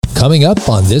coming up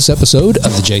on this episode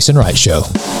of The Jason Wright Show.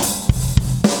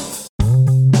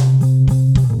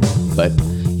 But,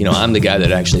 I'm the guy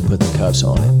that actually put the cuffs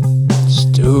on it.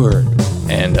 Stewart.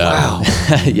 And, wow.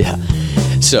 Yeah.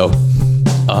 So,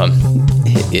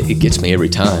 it gets me every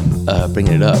time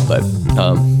bringing it up. But,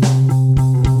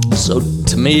 so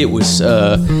to me, it was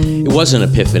an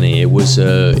epiphany. It was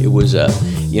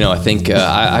I think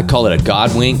I call it a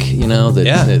God wink,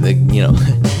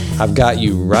 I've got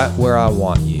you right where I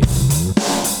want you.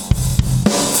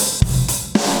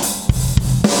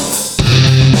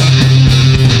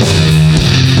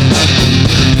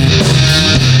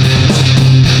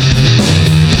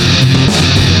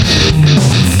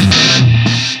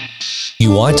 You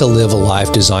want to live a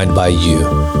life designed by you.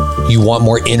 You want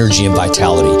more energy and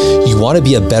vitality. You want to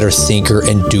be a better thinker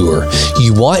and doer.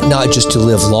 You want not just to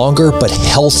live longer, but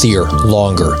healthier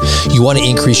longer. You want to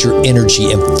increase your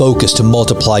energy and focus to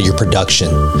multiply your production.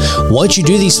 Once you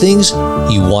do these things,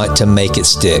 you want to make it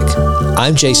stick.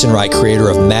 I'm Jason Wright, creator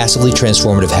of Massively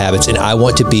Transformative Habits, and I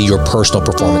want to be your personal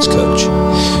performance coach.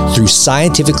 Through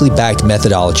scientifically backed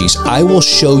methodologies, I will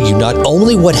show you not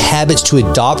only what habits to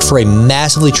adopt for a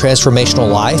massively transformational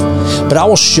life, but I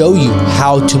will show you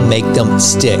how to make them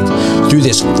stick. Through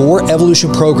this 4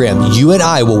 evolution program, you and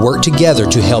I will work together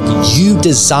to help you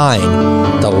design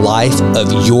the life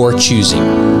of your choosing.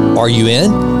 Are you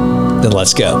in? Then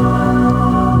let's go.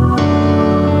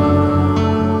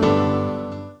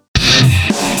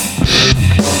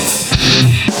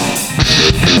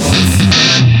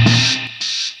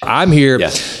 I'm here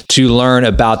to learn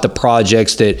about the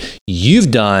projects that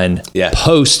you've done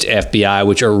post FBI,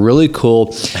 which are really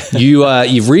cool.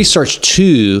 You've researched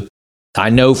 2, I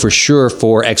know for sure,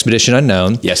 for Expedition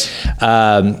Unknown. Yes.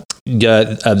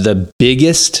 The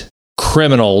biggest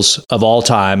criminals of all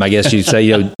time, I guess you'd say.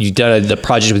 You've done the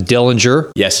project with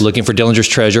Dillinger. Yes. Looking for Dillinger's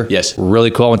treasure. Yes.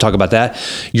 Really cool. I want to talk about that.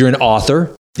 You're an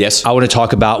author. Yes. I want to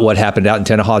talk about what happened out in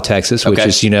Tenaha, Texas, which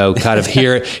is, kind of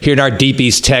here in our deep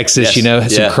East Texas,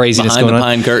 some craziness going on.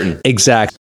 Behind the pine curtain.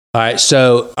 Exactly. All right.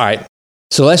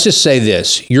 So let's just say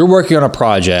this. You're working on a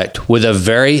project with a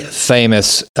very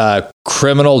famous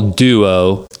criminal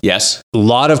duo. Yes. A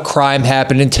lot of crime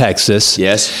happened in Texas.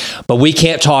 Yes. But we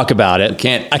can't talk about it. We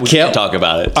can't talk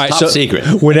about it. It's top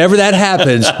secret. Whenever that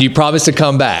happens, you promise to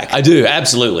come back. I do,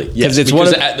 absolutely. Yes.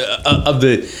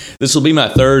 This will be my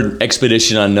 3rd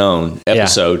Expedition Unknown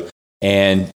episode.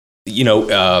 And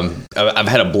I've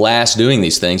had a blast doing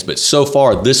these things, but so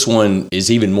far this one is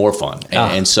even more fun.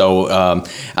 And so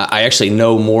I actually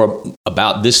know more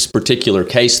about this particular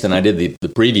case than I did the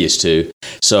previous 2.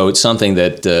 So it's something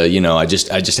that I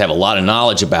just have a lot of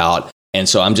knowledge about. And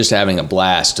so I'm just having a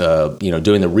blast,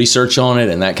 doing the research on it,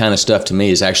 and that kind of stuff to me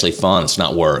is actually fun. It's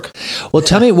not work. Well,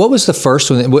 tell me, what was the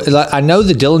first one? I know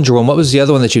the Dillinger one. What was the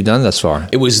other one that you've done thus far?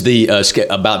 It was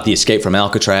about the escape from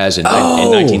Alcatraz in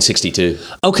 1962.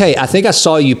 Okay, I think I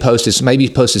saw you posted. Maybe you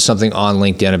posted something on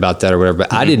LinkedIn about that or whatever,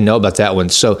 but I didn't know about that one.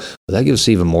 So that gives us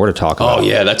even more to talk about. Oh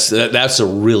yeah, that's a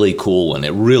really cool one.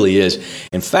 It really is.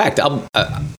 In fact,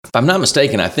 if I'm not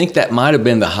mistaken, I think that might have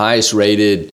been the highest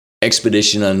rated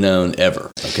Expedition Unknown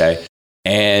ever. Okay.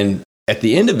 And at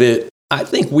the end of it, I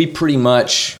think we pretty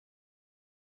much,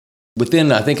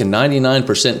 within, I think, a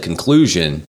 99%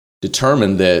 conclusion,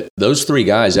 determined that those 3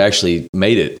 guys actually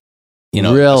made it,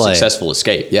 really? A successful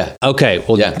escape. Yeah. Okay.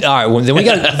 Well, all right. Well, then we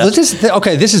got,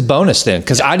 this is bonus then,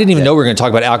 because I didn't even know we were going to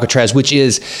talk about Alcatraz, which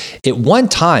is, at one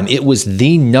time, it was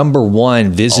the number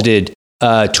 1 visited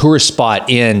tourist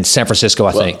spot in San Francisco,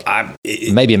 I think.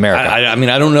 Maybe America. I mean,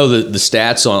 I don't know the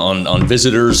stats on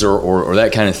visitors or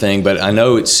that kind of thing, but I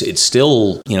know it's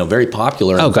still very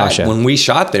popular. In fact, when we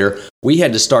shot there, we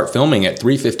had to start filming at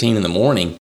 3:15 in the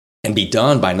morning and be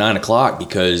done by 9 o'clock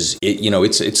because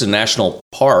it's a national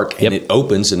park and it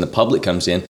opens and the public comes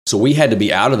in. So we had to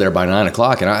be out of there by 9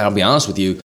 o'clock. And I'll be honest with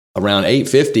you, around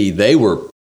 8:50, they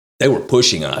were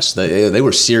pushing us. They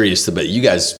were serious, but you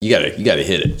guys, you gotta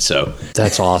hit it. So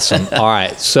that's awesome. All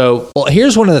right. So,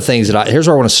 here's one of the things here's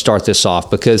where I want to start this off,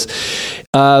 because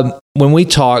when we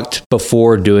talked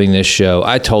before doing this show,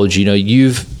 I told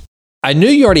you, I knew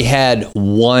you already had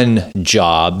one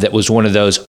job that was one of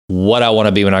those what I want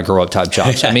to be when I grow up type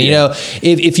jobs. I mean,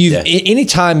 if you,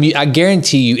 anytime, I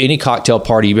guarantee you, any cocktail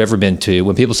party you've ever been to,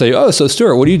 when people say, "Oh, so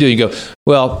Stewart, what do you do?" You go,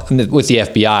 "Well, with the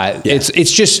FBI."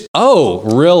 It's just, "Oh,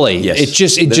 really?" Yes. It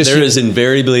just there is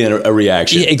invariably a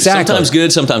reaction. Exactly. Sometimes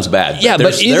good, sometimes bad.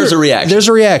 But there's a reaction. There's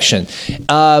a reaction.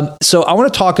 So I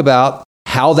want to talk about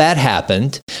how that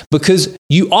happened, because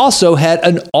you also had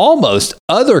an almost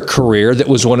other career that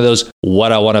was one of those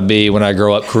what I want to be when I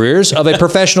grow up careers of a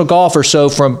professional golfer. So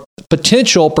from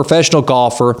potential professional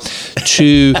golfer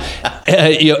to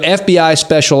FBI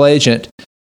special agent.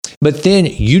 But then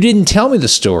you didn't tell me the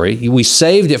story. We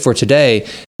saved it for today.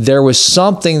 There was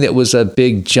something that was a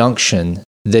big junction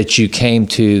that you came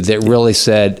to that really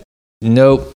said,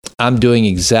 nope, I'm doing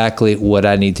exactly what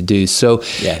I need to do. So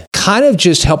kind of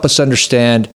just help us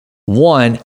understand,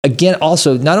 one, again,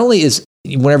 also, not only is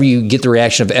whenever you get the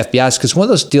reaction of FBI's, because one of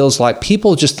those deals, like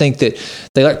people just think that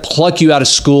they like pluck you out of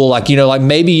school, like, like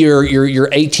maybe you're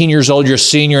 18 years old, you're a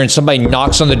senior, and somebody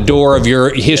knocks on the door of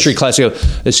your history class. You go,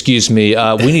 excuse me,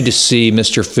 we need to see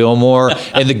Mr. Fillmore,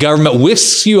 and the government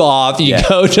whisks you off. You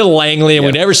go to Langley, and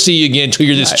we never see you again until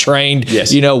you're this trained,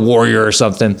 warrior or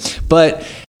something. But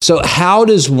so how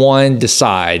does one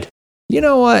decide, you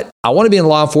know what, I want to be in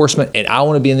law enforcement and I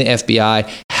want to be in the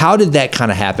FBI? How did that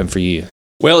kind of happen for you?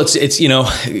 Well, it's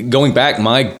going back,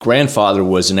 my grandfather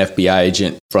was an FBI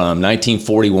agent from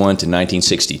 1941 to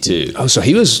 1962. Oh, so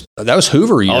that was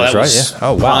Hoover years, right? Yeah.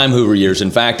 Oh, wow. Prime Hoover years. In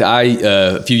fact,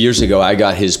 a few years ago, I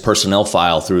got his personnel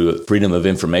file through a Freedom of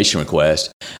Information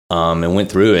request and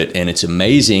went through it. And it's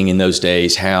amazing in those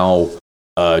days how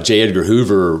J. Edgar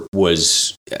Hoover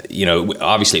was,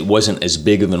 obviously it wasn't as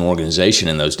big of an organization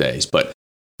in those days, but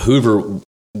Hoover,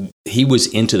 he was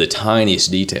into the tiniest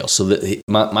details. So that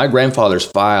my grandfather's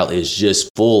file is just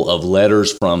full of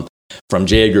letters from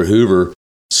J. Edgar Hoover,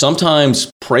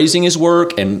 sometimes praising his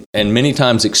work and many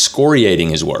times excoriating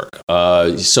his work.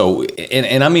 So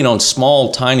I mean on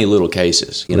small, tiny little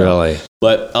cases. Really?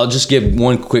 But I'll just give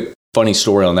one quick funny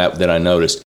story on that I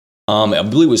noticed. I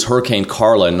believe it was Hurricane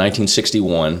Carla in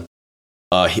 1961.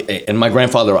 And my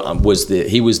grandfather was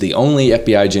the only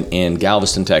FBI agent in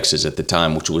Galveston, Texas at the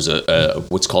time, which was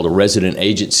what's called a resident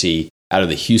agency out of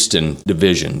the Houston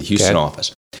division, the Houston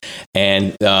office.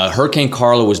 And Hurricane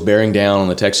Carla was bearing down on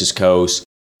the Texas coast,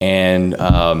 and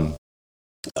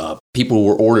people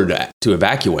were ordered to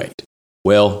evacuate.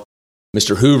 Well,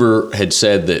 Mr. Hoover had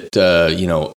said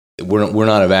that we're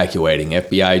not evacuating.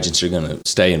 FBI agents are going to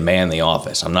stay and man the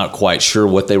office. I'm not quite sure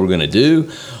what they were going to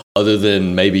do, other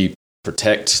than maybe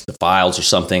protect the files or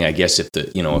something. I guess if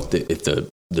the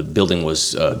building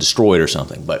was destroyed or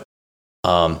something. But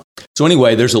so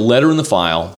anyway, there's a letter in the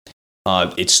file.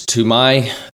 It's to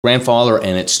my grandfather,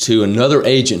 and it's to another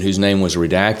agent whose name was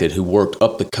redacted, who worked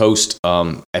up the coast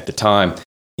at the time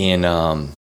in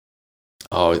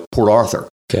Port Arthur.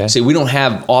 Okay. See, we don't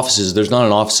have offices. There's not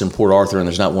an office in Port Arthur, and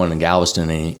there's not one in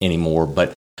Galveston anymore.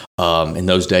 But in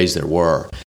those days, there were.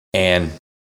 And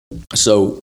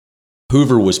so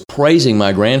Hoover was praising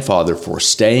my grandfather for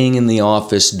staying in the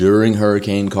office during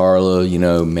Hurricane Carla,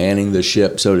 manning the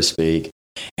ship, so to speak.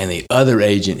 And the other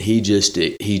agent, he just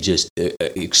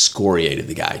excoriated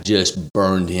the guy, just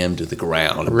burned him to the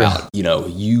ground about,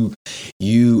 you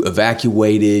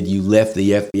evacuated, you left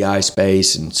the FBI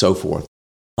space, and so forth.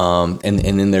 And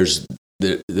then there's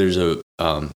the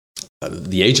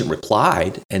agent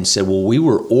replied and said, well, we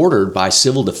were ordered by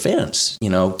civil defense,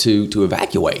 to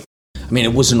evacuate. I mean,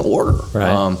 it was an order.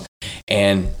 Right.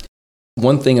 And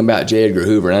one thing about J. Edgar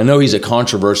Hoover, and I know he's a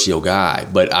controversial guy,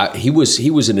 but he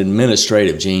was an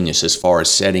administrative genius as far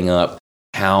as setting up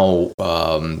how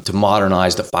to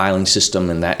modernize the filing system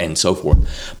and so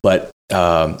forth. But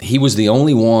he was the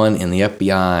only one in the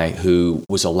FBI who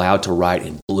was allowed to write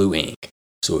in blue ink.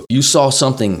 So if you saw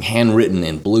something handwritten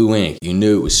in blue ink, you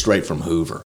knew it was straight from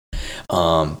Hoover.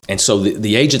 And so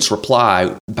the agent's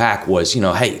reply back was,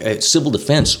 hey, civil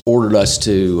defense ordered us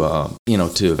to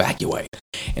evacuate.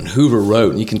 And Hoover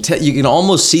wrote, and you can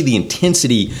almost see the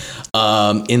intensity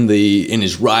in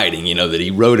his writing, that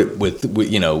he wrote it with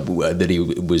that he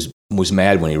was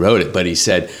mad when he wrote it. But he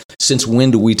said, since when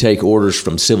do we take orders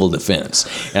from civil defense?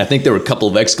 And I think there were a couple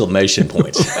of exclamation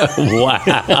points.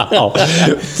 Wow.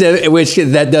 Which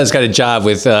that does kind of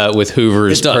jive with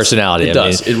Hoover's personality. It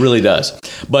does. It really does.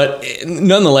 But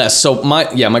nonetheless, so my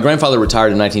grandfather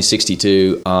retired in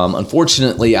 1962.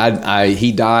 Unfortunately,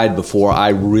 he died before I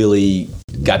really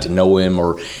got to know him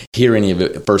or hear any of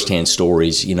it firsthand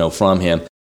stories, from him.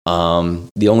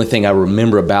 The only thing I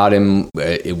remember about him,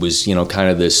 it was, kind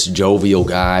of this jovial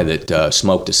guy that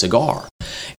smoked a cigar.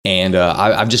 And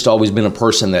I've just always been a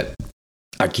person that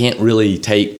I can't really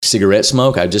take cigarette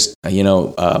smoke. I just,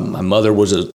 my mother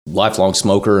was a lifelong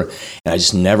smoker, and I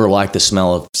just never liked the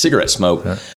smell of cigarette smoke.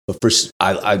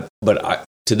 Yeah. But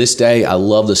to this day, I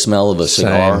love the smell of a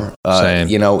cigar. Same.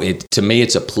 To me,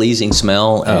 it's a pleasing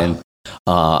smell, and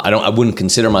I wouldn't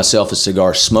consider myself a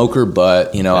cigar smoker,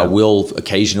 but I will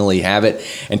occasionally have it.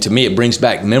 And to me, it brings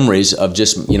back memories of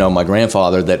just my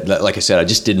grandfather. That, like I said, I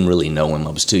just didn't really know him.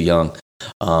 I was too young.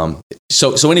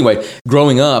 So anyway,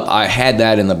 growing up, I had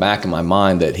that in the back of my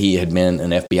mind that he had been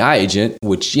an FBI agent,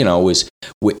 which was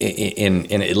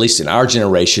in at least in our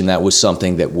generation, that was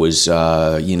something that was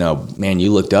man,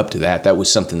 you looked up to that. That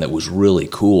was something that was really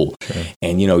cool. Sure.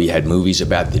 And you had movies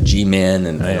about the G-men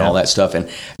and all that stuff. And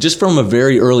just from a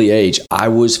very early age, I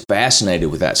was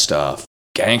fascinated with that stuff.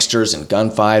 Gangsters and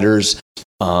gunfighters.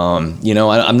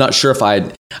 I'm not sure if I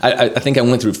think I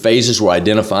went through phases where I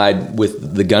identified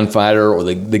with the gunfighter or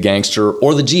the gangster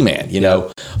or the G-man,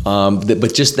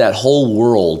 but just that whole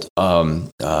world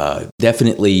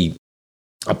definitely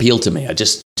appealed to me. I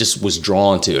just was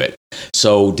drawn to it.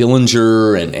 So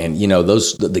Dillinger and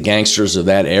the gangsters of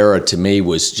that era to me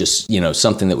was just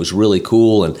something that was really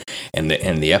cool, and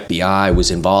the FBI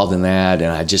was involved in that,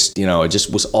 and I just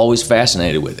was always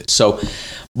fascinated with it. So,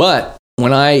 but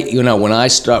when I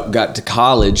got to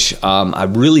college, I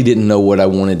really didn't know what I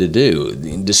wanted to do.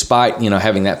 Despite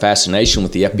having that fascination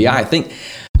with the FBI,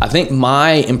 I think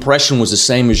my impression was the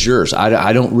same as yours.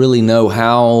 I don't really know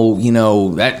how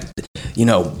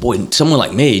someone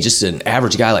like me, just an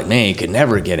average guy like me, could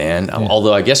never get in. Yeah.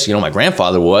 Although I guess my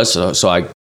grandfather was, so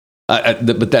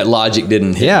but that logic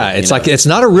didn't hit me, it's like it's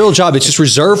not a real job. It's just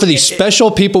reserved for these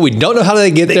special people. We don't know how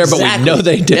they get there, but we know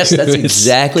they do. Yes, that's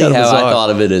exactly how I thought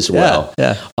of it as well.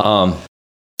 Yeah.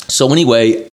 So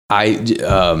anyway, I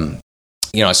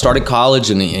started college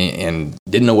and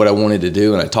didn't know what I wanted to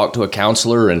do, and I talked to a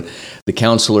counselor, and the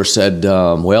counselor said,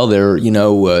 "Well,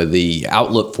 the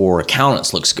outlook for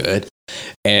accountants looks good,"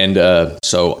 and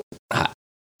so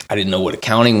I didn't know what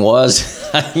accounting was.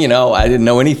 I didn't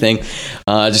know anything.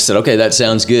 I just said, okay, that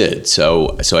sounds good.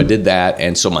 So I did that.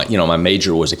 And so my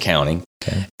major was accounting.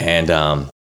 Okay. And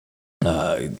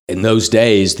in those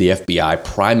days, the FBI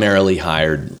primarily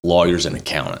hired lawyers and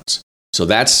accountants. So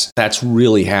that's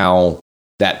really how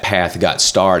that path got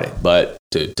started. But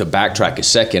to backtrack a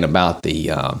second about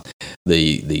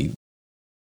the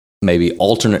maybe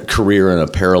alternate career in a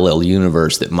parallel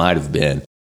universe that might have been.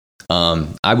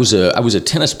 I was a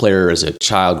tennis player as a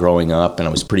child growing up, and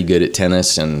I was pretty good at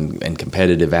tennis and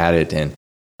competitive at it. And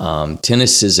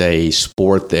tennis is a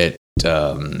sport that,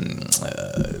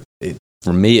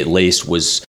 for me at least,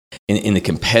 was in the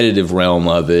competitive realm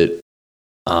of it.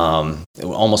 It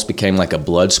almost became like a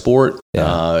blood sport,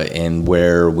 and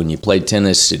where when you played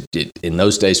tennis, it in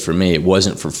those days for me, it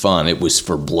wasn't for fun; it was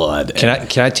for blood. Can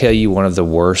I tell you one of the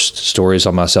worst stories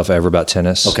on myself ever about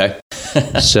tennis? Okay,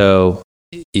 so.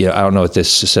 I don't know what this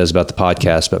says about the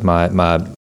podcast, but my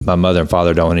mother and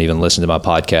father don't even listen to my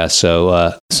podcast, so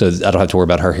I don't have to worry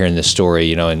about her hearing this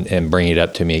story, and bringing it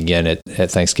up to me again at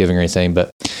Thanksgiving or anything.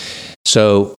 But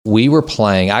so we were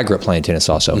playing. I grew up playing tennis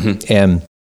also, and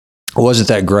it wasn't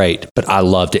that great, but I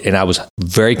loved it, and I was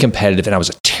very competitive, and I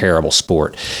was a terrible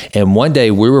sport. And one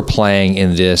day we were playing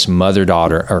in this mother-son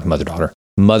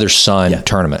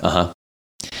tournament,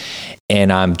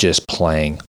 and I'm just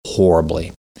playing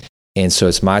horribly. And so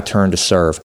it's my turn to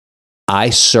serve. I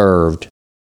served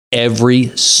every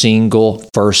single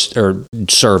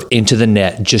serve into the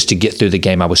net just to get through the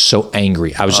game. I was so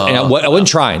angry. I wasn't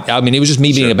trying. I mean, it was just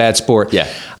me being a bad sport.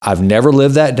 Yeah. I've never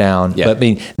lived that down. Yeah.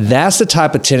 But that's the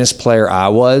type of tennis player I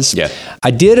was. Yeah.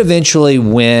 I did eventually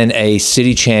win a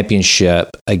city championship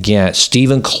against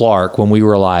Stephen Clark when we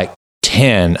were like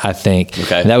 10, I think.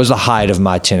 Okay. And that was the height of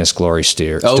my tennis glory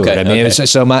story. Okay. I mean,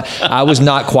 I was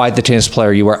not quite the tennis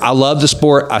player you were. I love the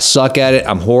sport. I suck at it.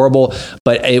 I'm horrible.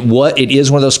 But it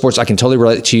is one of those sports I can totally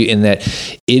relate to you in that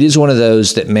it is one of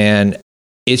those that, man,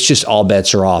 it's just all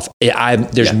bets are off.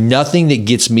 There's nothing that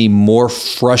gets me more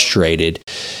frustrated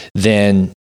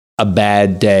than a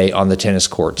bad day on the tennis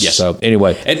courts. Yes. So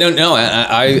anyway. And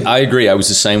I agree. I was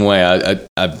the same way.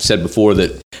 I've said before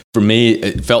that for me,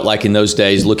 it felt like in those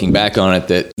days, looking back on it,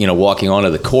 that, walking onto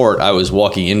the court, I was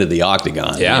walking into the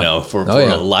octagon, for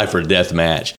a life or death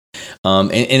match.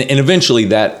 And eventually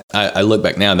that, I look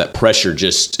back now, that pressure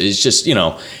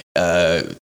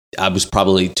I was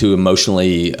probably too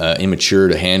emotionally immature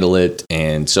to handle it.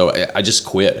 And so I just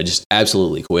quit. I just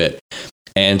absolutely quit.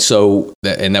 And so,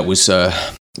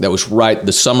 that was right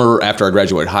the summer after I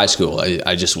graduated high school.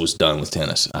 I just was done with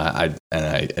tennis. I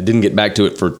didn't get back to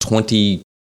it for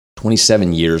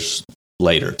 27 years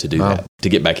later to do that, to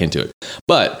get back into it.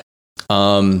 But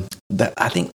I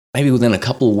think maybe within a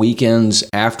couple of weekends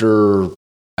after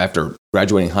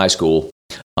graduating high school,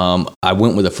 I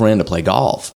went with a friend to play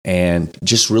golf. And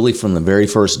just really from the very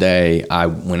first day I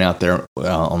went out there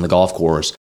on the golf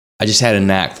course, I just had a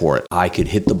knack for it. I could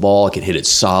hit the ball. I could hit it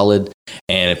solid.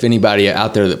 And if anybody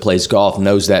out there that plays golf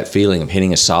knows that feeling of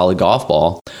hitting a solid golf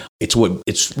ball, it's what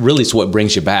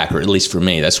brings you back, or at least for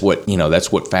me, that's what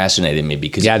fascinated me.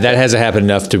 Because that hasn't happened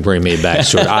enough to bring me back.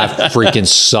 So I freaking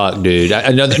suck, dude.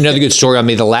 Another good story on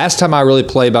me. The last time I really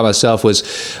played by myself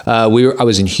was I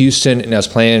was in Houston, and I was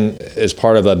playing as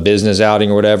part of a business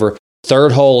outing or whatever.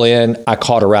 Third hole in, I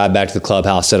caught a ride back to the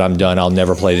clubhouse, said, I'm done. I'll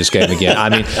never play this game again. I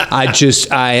mean,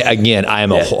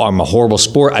 I'm a horrible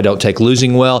sport. I don't take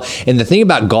losing well. And the thing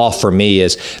about golf for me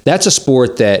is that's a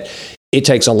sport that it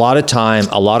takes a lot of time,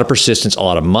 a lot of persistence, a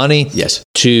lot of money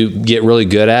to get really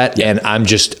good at. Yeah. And I'm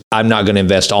not going to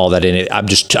invest all that in it. I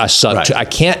suck.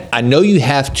 Right. I know you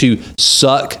have to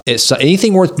suck.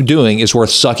 Anything worth doing is worth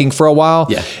sucking for a while.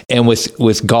 Yeah. And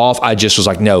with golf, I just was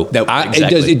like, no,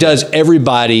 exactly. It does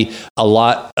everybody a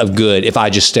lot of good if I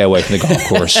just stay away from the golf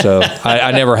course. So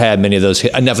I never had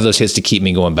enough of those hits to keep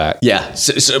me going back. Yeah.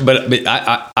 But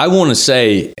I want to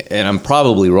say, and I'm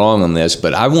probably wrong on this,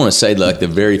 but I want to say like the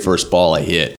very first ball I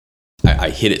hit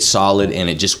it solid, and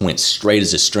it just went straight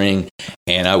as a string,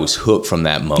 and I was hooked from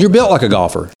that moment. You're built like a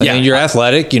golfer. I mean, you're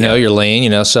athletic, you're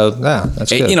lean, so that's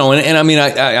good. And I mean,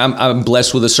 I'm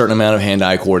blessed with a certain amount of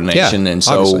hand-eye coordination, and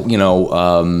so,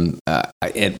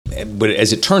 but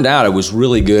as it turned out, I was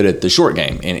really good at the short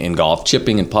game in golf,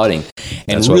 chipping and putting,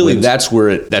 and that's where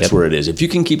it is. If you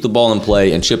can keep the ball in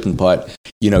play and chip and putt,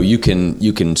 you can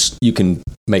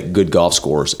make good golf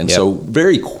scores. And so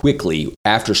very quickly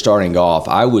after starting golf,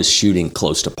 I was shooting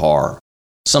close to par,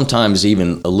 sometimes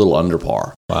even a little under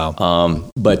par. Wow.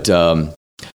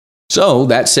 So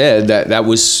that said, that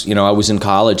was, I was in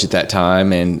college at that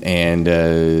time, and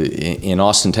in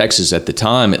Austin, Texas at the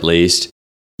time, at least,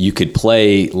 you could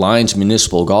play Lyons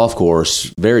Municipal Golf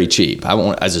Course very cheap.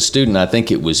 As a student, I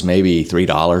think it was maybe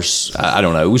 $3. I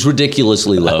don't know. It was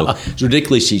ridiculously low. It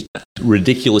was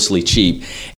ridiculously cheap.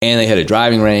 And they had a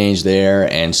driving range there.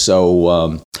 And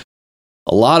so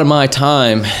a lot of my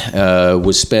time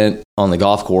was spent on the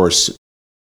golf course.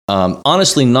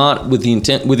 Honestly, not with the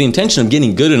intention of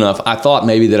getting good enough. I thought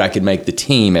maybe that I could make the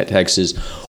team at Texas,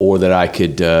 or that I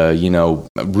could,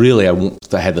 really,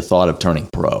 I had the thought of turning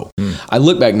pro. I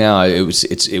look back now, it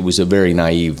was a very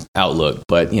naive outlook.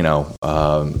 But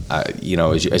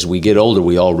as we get older,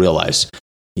 we all realize,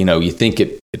 you think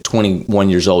at 21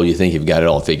 years old, you think you've got it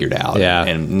all figured out. Yeah.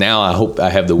 And now I hope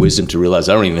I have the wisdom to realize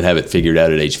I don't even have it figured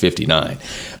out at age 59.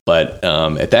 But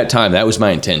at that time, that was my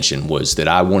intention, was that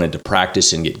I wanted to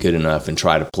practice and get good enough and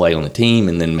try to play on the team,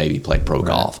 and then maybe play pro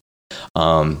golf.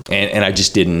 And I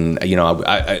just didn't,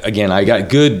 I got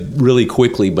good really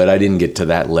quickly, but I didn't get to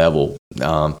that level.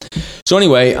 So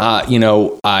anyway, I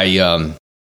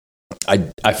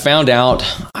found out,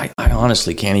 I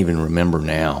honestly can't even remember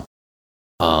now.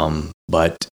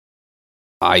 But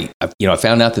I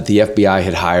found out that the FBI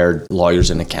had hired lawyers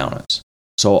and accountants.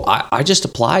 So I just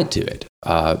applied to it,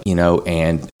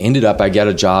 and ended up, I got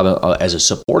a job as a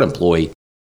support employee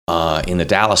in the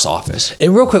Dallas office.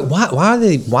 And real quick, why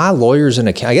lawyers and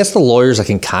accountants? I guess the lawyers I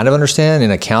can kind of understand,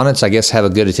 and accountants I guess have a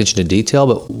good attention to detail,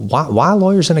 but why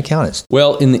lawyers and accountants?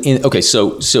 Well,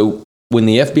 so when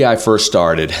the FBI first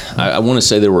started, I want to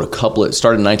say there were it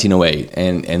started in 1908,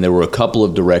 and there were a couple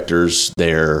of directors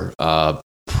there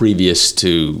previous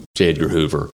to J. Edgar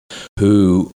Hoover,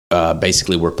 who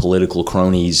basically were political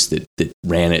cronies that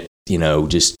ran it,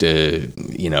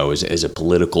 as a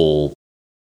political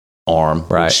arm,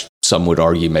 right? Which some would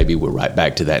argue maybe we're right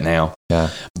back to that now. Yeah.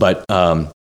 But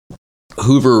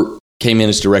Hoover came in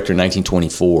as director in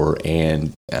 1924,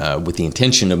 and with the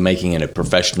intention of making it a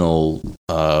professional,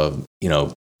 law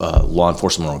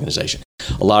enforcement organization.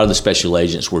 A lot of the special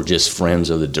agents were just friends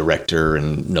of the director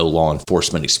and no law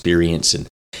enforcement experience, and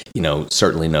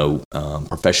certainly no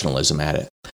professionalism at it.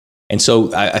 And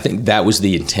so I think that was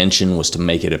the intention, was to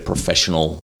make it a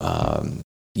professional law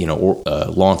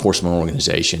enforcement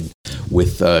organization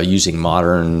with using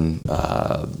modern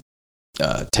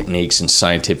techniques and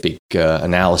scientific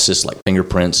analysis like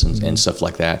fingerprints and stuff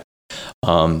like that.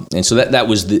 And so that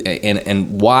was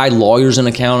and why lawyers and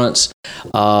accountants?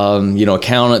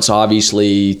 Accountants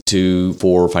obviously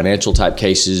for financial type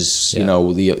cases. Yeah.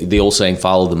 The old saying,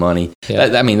 "Follow the money." Yeah.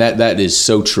 That is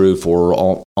so true for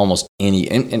almost any.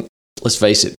 And let's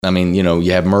face it.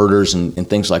 You have murders and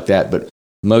things like that, but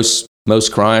most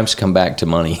crimes come back to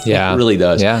money. Yeah. It really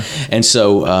does. Yeah. And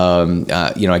so,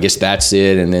 I guess that's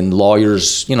it. And then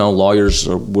lawyers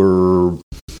were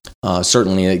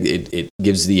certainly it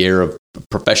gives the air of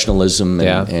professionalism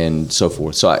and so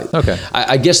forth. So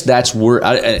I guess that's where,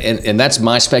 and that's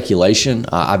my speculation.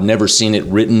 I've never seen it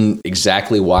written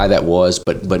exactly why that was,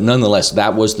 but nonetheless,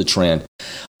 that was the trend.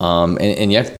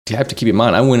 And you have to keep in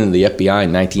mind, I went into the FBI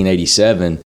in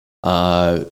 1987.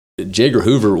 J. Edgar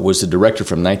Hoover was the director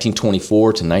from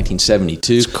 1924 to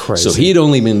 1972. It's crazy. So he had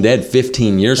only been dead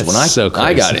 15 years when I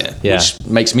got in, yeah. which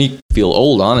makes me feel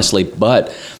old, honestly.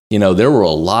 But, there were a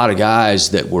lot of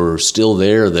guys that were still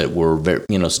there that were, very,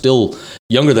 still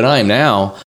younger than I am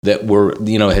now that were,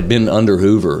 had been under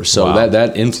Hoover. So wow.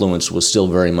 that influence was still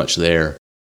very much there,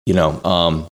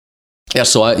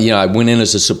 so I went in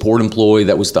as a support employee.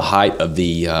 That was the height of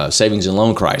the savings and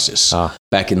loan crisis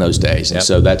back in those days, and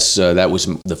so that was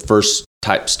the first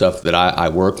type stuff that I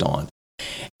worked on.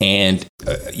 And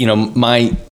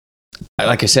like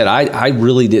I said, I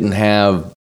really didn't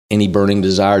have any burning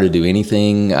desire to do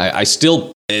anything. I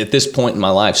still, at this point in my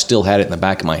life, still had it in the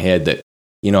back of my head that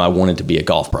I wanted to be a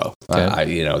golf pro.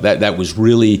 Okay. That was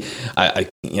really, I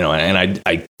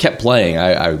kept playing.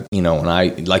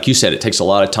 And like you said, it takes a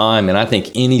lot of time. And I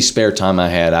think any spare time I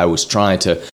had, I was trying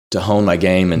to hone my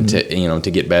game and to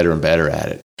get better and better at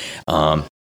it. And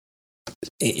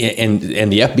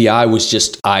the FBI was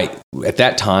just, at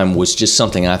that time was just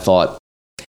something I thought,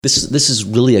 this is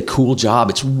really a cool job.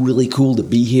 It's really cool to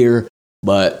be here.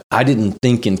 But I didn't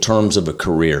think in terms of a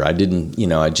career. I didn't,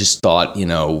 I just thought,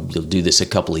 you'll do this a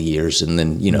couple of years and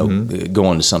then, go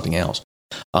on to something else.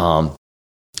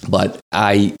 But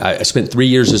I spent 3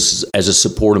 years as a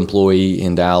support employee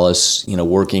in Dallas,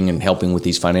 working and helping with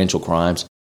these financial crimes.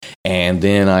 And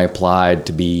then I applied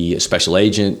to be a special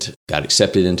agent, got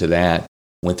accepted into that,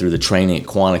 went through the training at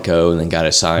Quantico, and then got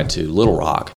assigned to Little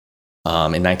Rock.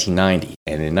 In 1990.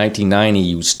 And in 1990,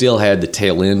 you still had the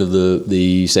tail end of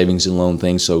the savings and loan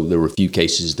thing, so there were a few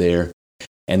cases there.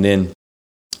 And then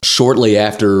shortly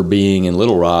after being in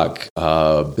Little Rock,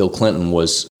 Bill Clinton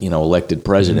was, elected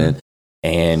president,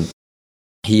 and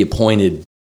he appointed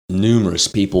numerous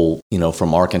people,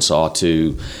 from Arkansas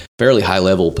to fairly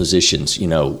high-level positions, in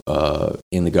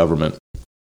the government.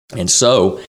 And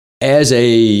so as a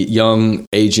young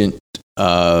agent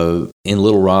in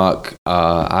Little Rock,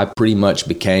 I pretty much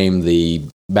became the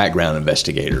background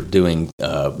investigator, doing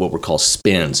what were called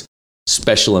SPINs,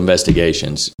 special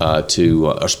investigations, or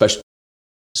special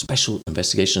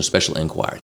investigation or special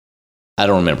inquiry. I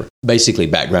don't remember. Basically,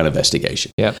 background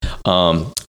investigation. Yeah.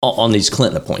 On these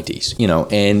Clinton appointees,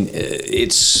 and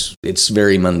it's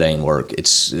very mundane work.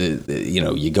 It's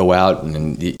you go out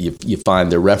and you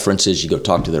find their references, you go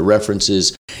talk to their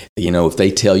references. If they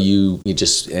tell you,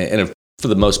 for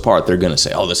the most part, they're going to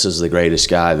say, "Oh, this is the greatest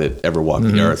guy that ever walked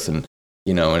the earth," and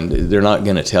and they're not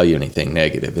going to tell you anything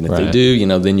negative. And if they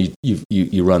do, then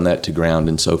you run that to ground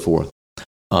and so forth.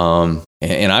 And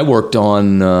I worked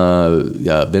on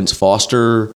Vince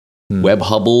Foster, Webb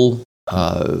Hubbell,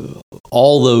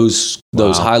 all those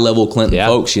high level Clinton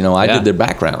folks. I did their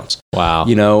backgrounds. Wow.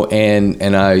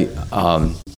 And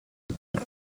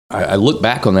I look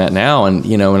back on that now, and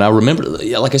and I remember,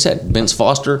 like I said, Vince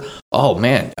Foster. Oh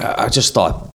man, I just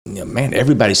thought, man,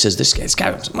 everybody says this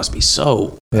guy must be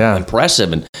so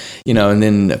impressive, and and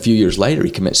then a few years later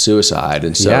he commits suicide,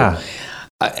 and so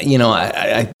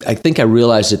I think I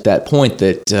realized at that point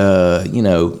that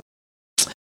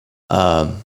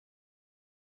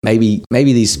maybe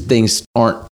these things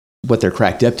aren't what they're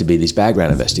cracked up to be, these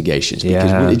background investigations,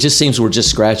 because it just seems we're just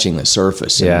scratching the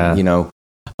surface. And,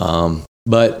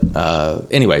 but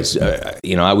anyways, I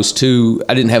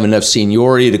didn't have enough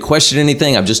seniority to question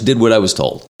anything. I just did what I was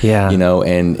told. Yeah.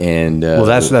 And well,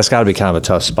 that's got to be kind of a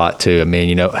tough spot too. I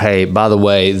mean, hey, by the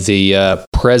way, the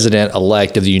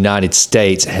president-elect of the United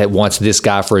States wants this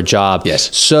guy for a job.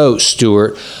 Yes. So,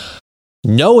 Stewart,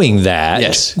 knowing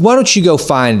that, why don't you go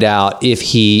find out if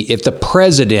the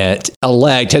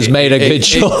president-elect has made a good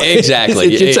choice?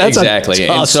 Exactly. That's a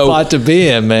tough spot to be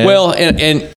in, man. Well,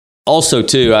 and also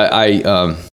too,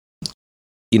 I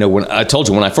when I told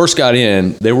you when I first got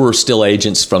in, there were still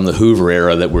agents from the Hoover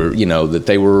era that were, that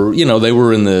they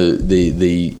were in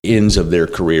the ends of their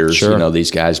careers,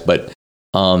 these guys. But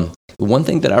the one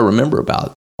thing that I remember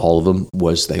about all of them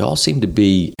was they all seemed to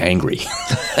be angry.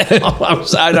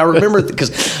 I remember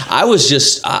because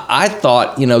I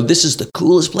thought, this is the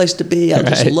coolest place to be. I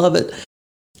just love it.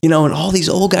 And all these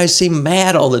old guys seem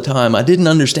mad all the time. I didn't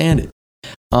understand it.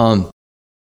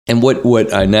 And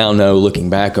what I now know, looking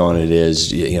back on it,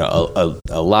 is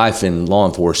a life in law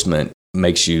enforcement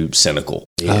makes you cynical.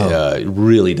 It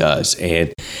really does.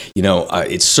 And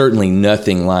it's certainly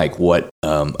nothing like what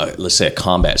let's say a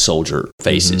combat soldier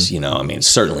faces. It's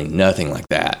certainly nothing like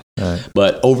that. Right.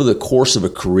 But over the course of a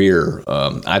career,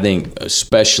 I think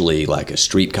especially like a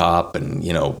street cop and,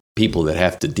 people that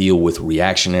have to deal with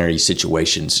reactionary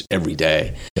situations every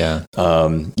day. Yeah.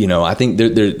 I think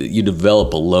you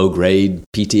develop a low-grade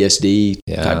PTSD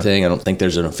type thing. I don't think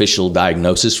there's an official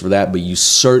diagnosis for that, but you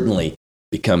certainly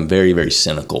become very, very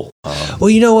cynical. Well,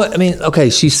 you know what? I mean, okay,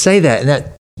 so you say that, and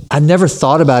that I never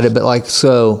thought about it, but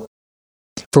so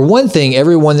for one thing,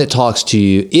 everyone that talks to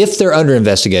you, if they're under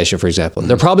investigation, for example,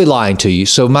 they're probably lying to you.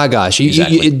 So my gosh,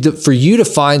 for you to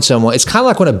find someone, it's kind of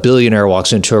like when a billionaire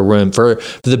walks into a room. For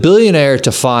the billionaire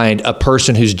to find a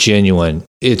person who's genuine,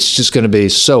 it's just going to be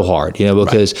so hard,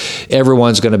 because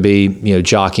everyone's going to be,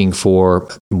 jockeying for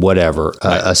whatever,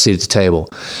 a seat at the table.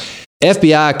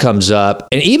 FBI comes up,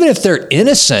 and even if they're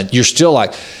innocent, you're still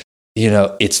like,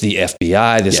 it's the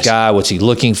FBI, this guy, what's he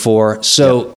looking for?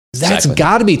 So that's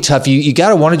got to be tough. You got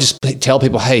to want to just tell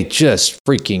people, hey, just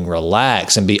freaking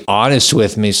relax and be honest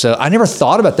with me. So I never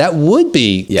thought about that. Would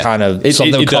be kind of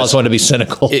something that would cause one to be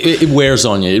cynical. It wears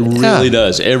on you. It really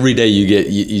does. Every day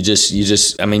you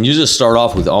just start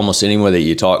off with almost anyone that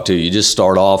you talk to. You just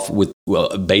start off with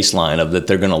a baseline of that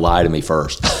they're going to lie to me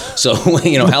first. So,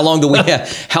 how long do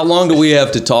we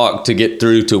have to talk to get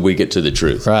through till we get to the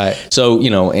truth? Right. So,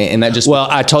 and that just... Well,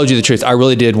 I told you the truth. I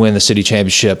really did win the city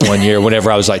championship one year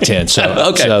whenever I was like 10. So,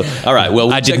 okay. So, all right.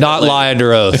 Well, I did not lie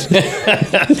under oath.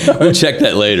 We'll check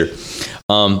that later.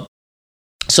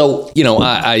 So,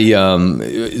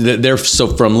 so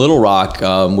from Little Rock,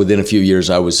 within a few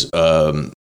years, I was...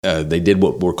 they did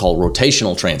what were called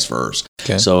rotational transfers.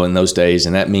 Okay. So in those days,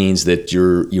 and that means that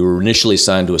you were initially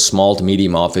assigned to a small to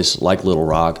medium office like Little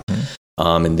Rock,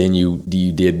 and then you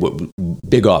did what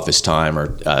big office time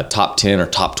or top 10 or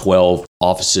top 12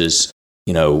 offices.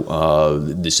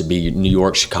 This would be New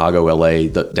York, Chicago, LA,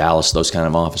 Dallas, those kind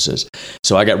of offices.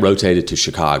 So I got rotated to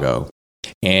Chicago.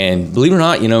 And believe it or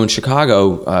not, in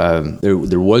Chicago,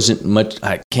 there wasn't much.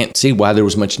 I can't see why there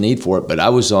was much need for it, but I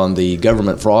was on the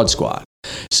government fraud squad.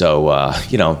 So, I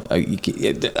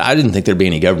didn't think there'd be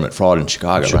any government fraud in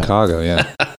Chicago. Chicago,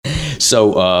 yeah.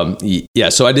 So,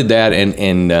 so I did that,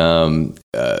 and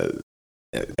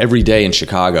every day in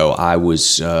Chicago, I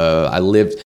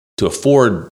lived to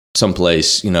afford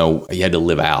someplace. You had to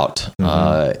live out,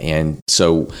 and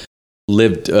so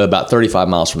lived about 35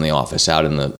 miles from the office, out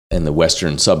in the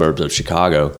western suburbs of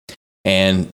Chicago,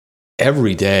 and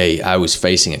every day I was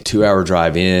facing a 2-hour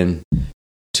drive in.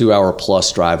 2-hour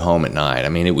plus drive home at night. I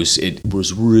mean, it was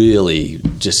really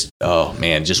just,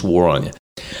 just wore on you.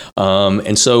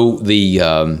 And so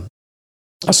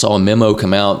I saw a memo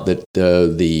come out that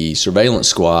the surveillance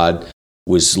squad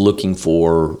was looking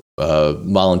for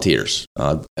volunteers.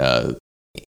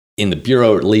 In the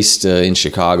bureau, at least in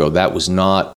Chicago, that was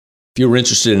not, if you were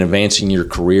interested in advancing your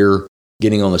career,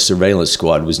 getting on the surveillance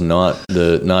squad was not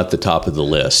the top of the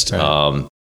list. Right.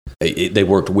 They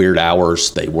worked weird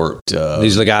hours. They worked.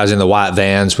 These are the guys in the white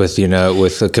vans with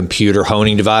the computer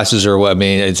honing devices, or what? I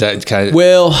mean, is that kind of?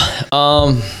 Well,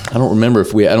 I don't remember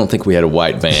I don't think we had a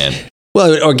white van.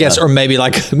 Well, or guess, or maybe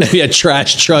a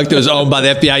trash truck that was owned by the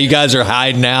FBI. You guys are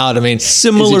hiding out. I mean,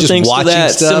 similar things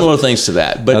to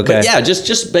that. But yeah,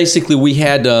 just basically, we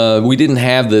didn't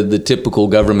have the typical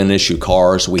government issue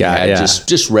cars. We had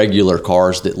just regular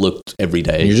cars that looked every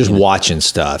day. And you're just watching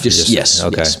stuff. Yes.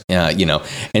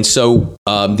 And so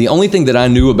the only thing that I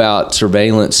knew about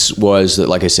surveillance was that,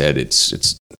 like I said,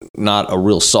 it's not a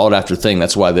real sought after thing.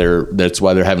 That's why they're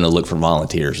having to look for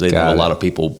volunteers. They have a lot of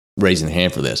people raising their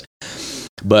hand for this.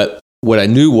 But what I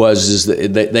knew is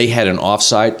that they had an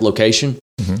off-site location,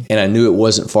 and I knew it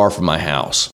wasn't far from my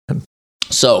house.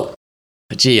 So,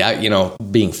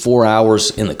 being 4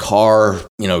 hours in the car,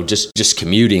 just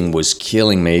commuting was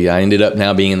killing me. I ended up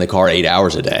now being in the car 8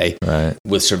 hours a day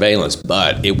with surveillance,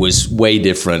 but it was way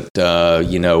different.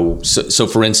 So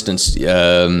for instance,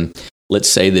 let's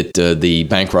say that the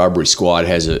bank robbery squad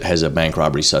has a bank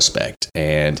robbery suspect,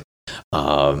 and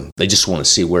they just want to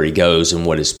see where he goes and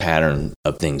what his pattern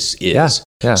of things is.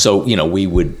 Yeah. So, we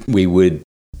would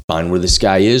find where this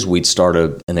guy is. We'd start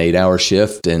an 8-hour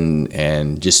shift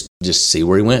and just see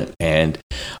where he went. And,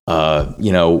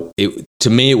 to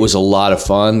me, it was a lot of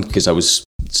fun because I was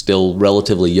still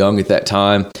relatively young at that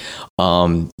time.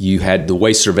 You had the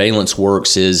way surveillance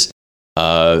works is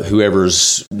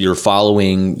whoever's you're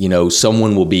following,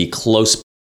 someone will be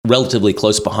relatively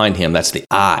close behind him. That's the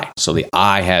eye. So the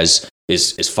eye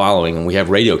is following, and we have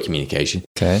radio communication.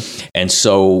 Okay. And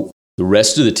so the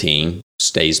rest of the team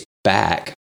stays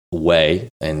back away,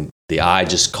 and the eye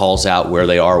just calls out where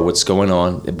they are, what's going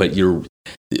on. But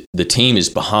the team is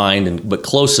behind, but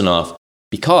close enough,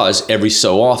 because every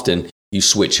so often you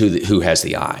switch who has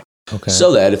the eye.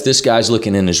 so that if this guy's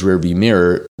looking in his rearview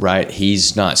mirror, right,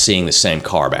 he's not seeing the same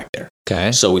car back there.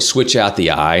 Okay. So we switch out the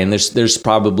eye, and there's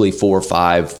probably 4 or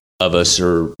 5 of us,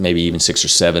 or maybe even 6 or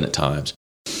 7 at times.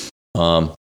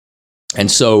 And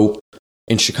so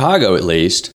in Chicago, at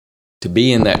least, to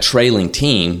be in that trailing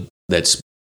team that's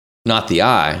not the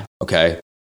eye, okay,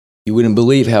 you wouldn't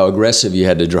believe how aggressive you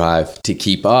had to drive to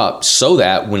keep up, so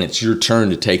that when it's your turn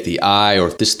to take the eye, or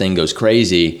if this thing goes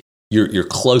crazy, you're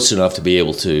close enough to be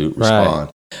able to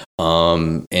respond.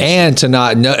 Right. And to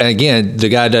not know, and again, the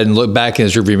guy doesn't look back in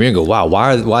his rearview mirror and go, wow,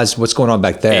 what's going on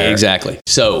back there? Exactly.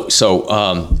 So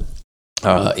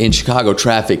in Chicago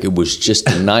traffic, it was just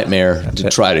a nightmare to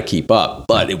try to keep up,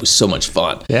 but it was so much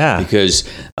fun. Yeah. Because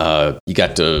you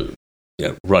got to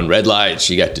run red lights,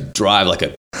 you got to drive like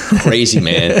a crazy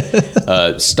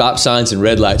man. Stop signs and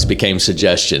red lights became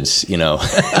suggestions,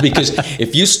 because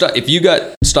if you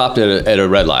got stopped at a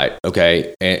red light,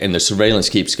 okay, and the surveillance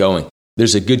keeps going,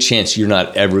 there's a good chance you're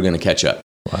not ever going to catch up.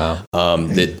 Wow.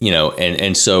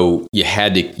 And so you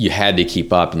had to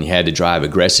keep up, and you had to drive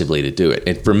aggressively to do it.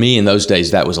 And for me in those days,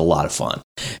 that was a lot of fun.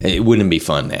 It wouldn't be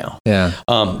fun now. Yeah.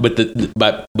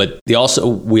 But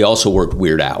we also worked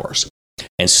weird hours.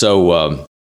 And so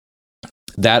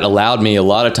that allowed me a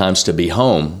lot of times to be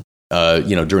home,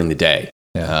 during the day.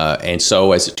 Yeah. And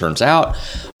so as it turns out,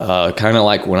 kind of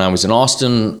like when I was in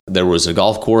Austin, there was a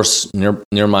golf course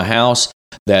near my house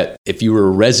that if you were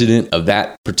a resident of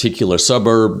that particular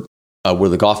suburb where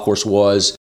the golf course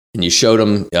was, and you showed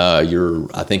them your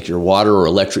water or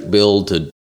electric bill to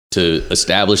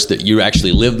establish that you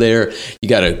actually lived there, you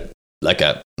got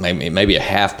maybe a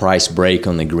half price break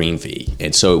on the green fee.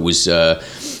 And so it was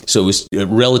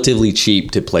relatively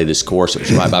cheap to play this course. It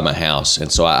was right by my house, and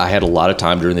so I had a lot of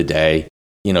time during the day,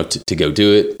 to go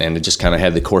do it, and it just kind of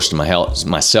had the course to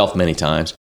myself many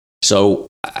times. So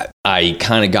I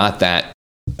kind of got that.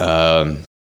 I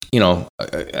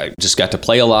just got to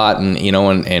play a lot,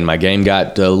 and my game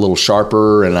got a little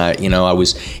sharper, and I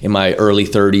was in my early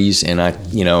 30s, and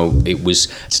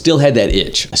still had that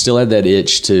itch. I still had that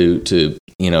itch to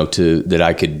that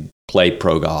I could play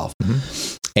pro golf.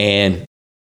 Mm-hmm. And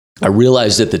I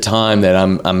realized at the time that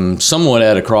I'm somewhat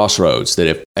at a crossroads,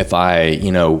 that if I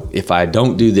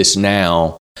don't do this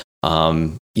now,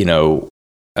 it'll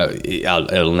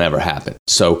never happen.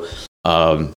 So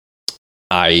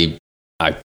I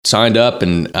signed up,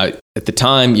 and at the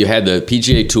time you had the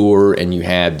PGA Tour and you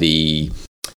had the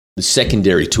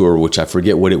secondary tour, which I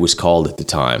forget what it was called at the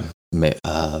time. Maybe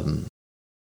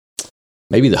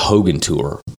the Hogan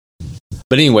Tour.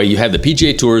 But anyway, you had the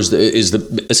PGA Tour is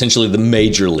essentially the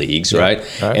major leagues, right?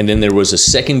 Right? And then there was a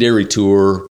secondary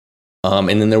tour,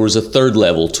 and then there was a third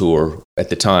level tour at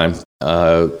the time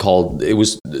it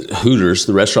was Hooters,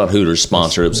 the restaurant Hooters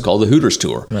sponsor. It was called the Hooters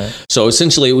Tour. Right. So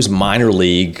essentially, it was minor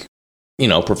league,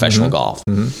 professional golf.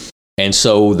 Mm-hmm. And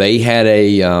so they had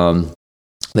a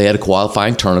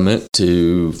qualifying tournament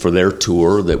for their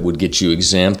tour that would get you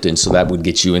exempt, and so that would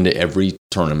get you into every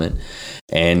tournament.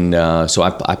 And so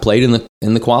I played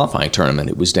in the qualifying tournament.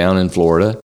 It was down in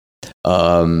Florida.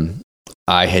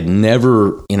 I had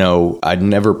never, I'd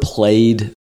never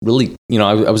played really.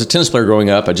 I was a tennis player growing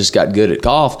up. I just got good at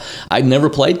golf. I'd never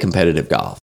played competitive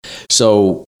golf.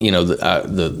 So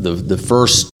the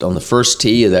first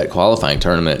tee of that qualifying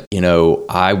tournament,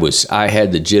 I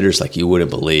had the jitters like you wouldn't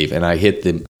believe, and I hit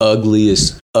the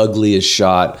ugliest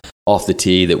shot off the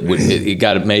tee that it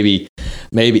got maybe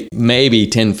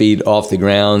 10 feet off the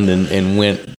ground and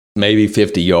went maybe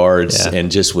 50 yards, and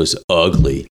just was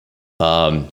ugly.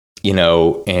 And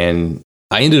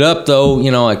I ended up though,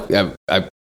 I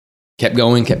kept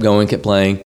going, kept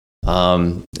playing.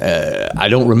 I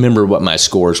don't remember what my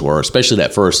scores were, especially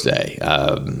that first day.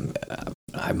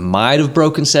 I might have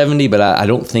broken 70, but I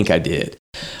don't think I did.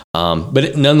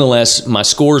 But nonetheless, my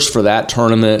scores for that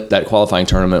tournament, that qualifying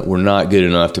tournament, were not good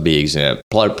enough to be exempt.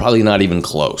 Probably not even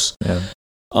close. Yeah.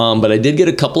 But I did get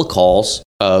a couple of calls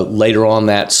later on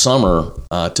that summer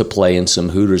to play in some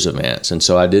Hooters events, and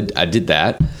so I did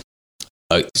that.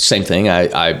 Same thing.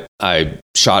 I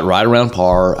shot right around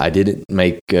par. I didn't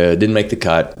make the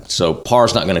cut. So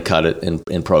par's not going to cut it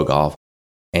in pro golf.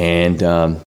 And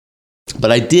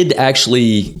but I did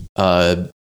actually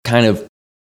kind of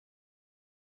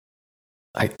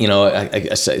I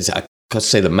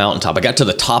say the mountaintop. I got to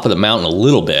the top of the mountain a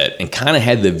little bit and kind of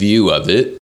had the view of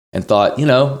it and thought,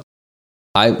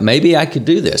 maybe I could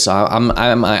do this. I'm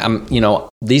not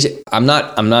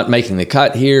making the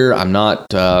cut here. I'm not.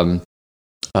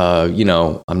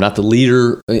 I'm not the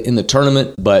leader in the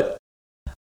tournament, but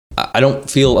I don't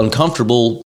feel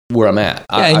uncomfortable where I'm at.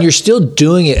 And you're still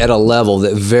doing it at a level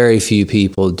that very few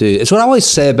people do. It's what I always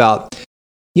say about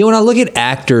When I look at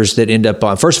actors that end up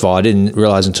on, first of all, I didn't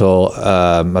realize until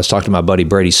I was talking to my buddy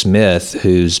Brady Smith,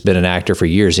 who's been an actor for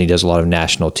years, and he does a lot of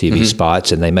national TV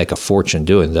spots, and they make a fortune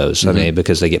doing those. I mean,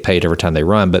 because they get paid every time they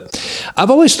run. But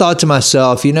I've always thought to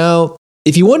myself,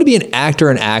 if you want to be an actor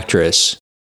and actress,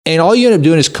 and all you end up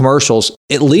doing is commercials,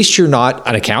 at least you're not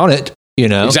an accountant.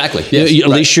 Exactly. Yes. At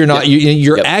least you're not.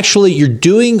 You're actually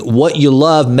doing what you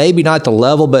love. Maybe not the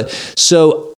level, but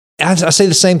so. I say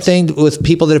the same thing with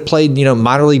people that have played,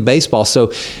 minor league baseball.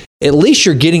 So at least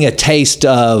you're getting a taste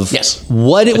of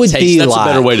what it would be like. That's a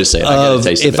better way to say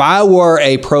it. If I were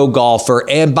a pro golfer,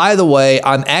 and by the way,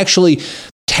 I'm actually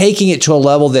taking it to a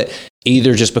level that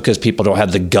either just because people don't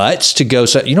have the guts to go,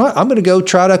 so, what, I'm going to go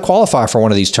try to qualify for one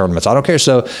of these tournaments. I don't care.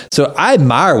 So I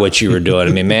admire what you were doing.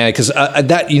 I mean, man, because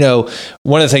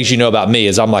one of the things about me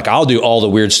is I'm like, I'll do all the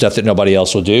weird stuff that nobody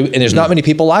else will do. And there's not many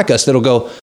people like us that'll go,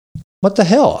 what the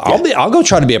hell? I'll go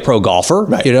try to be a pro golfer,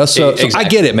 right. So exactly. I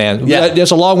get it, man. Yeah.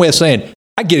 That's a long way of saying,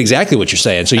 I get exactly what you're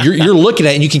saying. So you're looking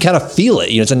at it and you can kind of feel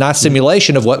it. It's a nice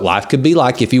simulation of what life could be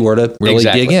like if you were to really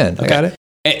dig in. I got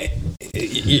it.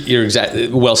 You're exactly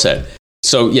well said.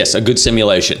 So yes, a good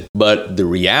simulation, but the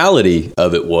reality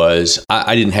of it was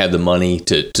I didn't have the money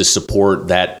to support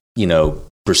that,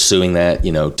 pursuing that,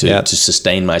 to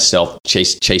sustain myself,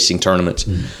 chasing tournaments,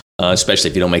 especially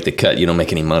if you don't make the cut, you don't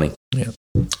make any money. Yeah.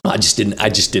 I just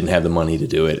didn't have the money to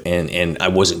do it, and I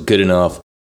wasn't good enough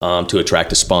to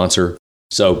attract a sponsor.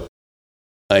 So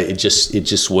it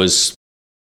just was.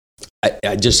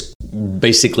 I just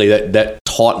basically that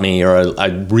taught me, or I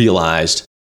realized,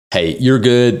 hey, you're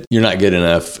good, you're not good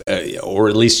enough, or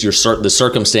at least the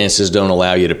circumstances don't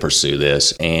allow you to pursue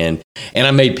this, and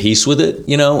I made peace with it,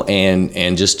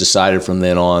 and just decided from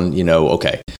then on,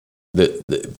 okay, the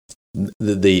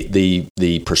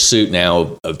pursuit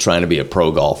now of trying to be a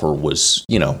pro golfer was,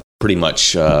 pretty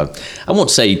much, I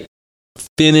won't say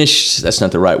finished. That's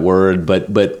not the right word,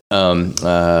 but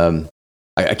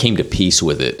I came to peace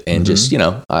with it, and just,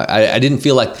 I didn't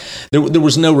feel like there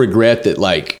was no regret that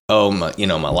like,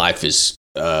 my life is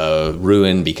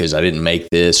ruined because I didn't make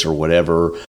this or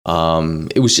whatever.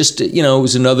 It was just,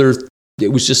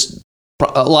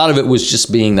 a lot of it was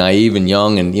just being naive and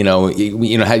young, and you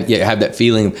have that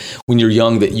feeling when you're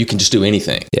young that you can just do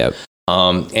anything. Yeah.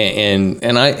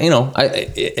 And I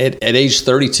at age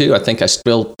 32, I think I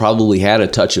still probably had a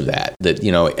touch of that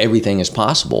everything is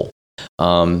possible.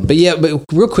 But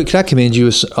real quick, can I commend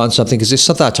you on something? Because it's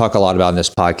something I talk a lot about in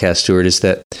this podcast, Stewart, is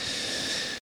that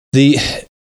the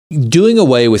doing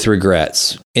away with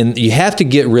regrets, and you have to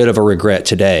get rid of a regret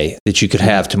today that you could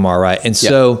have tomorrow, right? And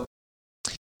so,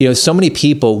 so many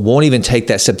people won't even take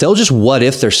that step. They'll just what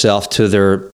if themselves to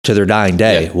their dying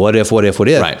day. Yeah. What if?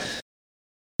 Right.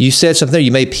 You said something there,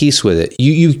 you made peace with it.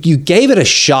 You gave it a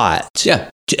shot. Yeah.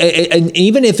 And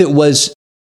even if it was,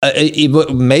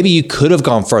 maybe you could have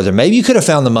gone further. Maybe you could have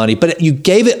found the money, but you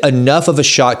gave it enough of a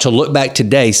shot to look back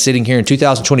today, sitting here in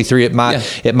 2023 at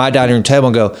my dining room table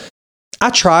and go,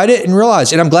 I tried it and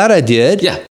realized, and I'm glad I did.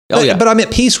 Yeah. But I'm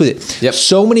at peace with it. Yep.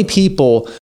 So many people,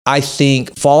 I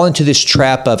think, fall into this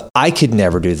trap of, I could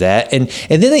never do that. And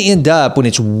then they end up, when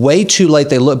it's way too late,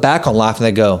 they look back on life and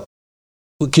they go,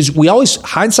 because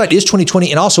hindsight is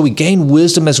 20/20, and also we gain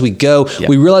wisdom as we go. Yep.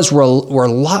 We realize we're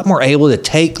a lot more able to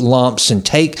take lumps and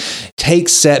take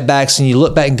setbacks, and you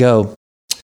look back and go,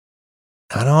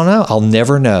 I don't know, I'll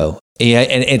never know.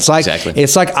 And it's like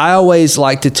It's like I always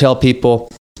like to tell people,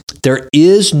 there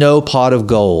is no pot of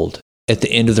gold at the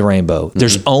end of the rainbow.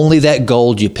 There's only that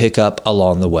gold you pick up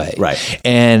along the way. Right.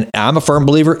 And I'm a firm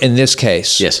believer in this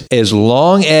case. Yes. As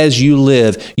long as you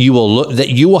live, you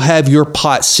will have your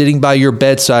pot sitting by your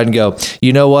bedside and go,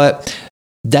 you know what?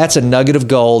 That's a nugget of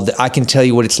gold that I can tell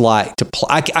you what it's like to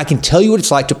play. I can tell you what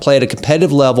it's like to play at a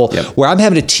competitive level where I'm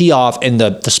having to tee off and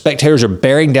the spectators are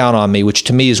bearing down on me, which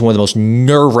to me is one of the most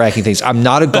nerve-wracking things. I'm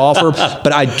not a golfer,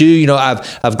 but I do,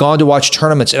 I've gone to watch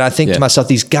tournaments, and I think to myself,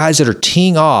 these guys that are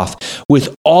teeing off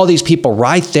with all these people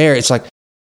right there, it's like,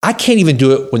 I can't even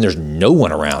do it when there's no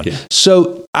one around. Yeah.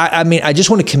 So, I just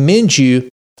want to commend you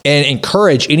and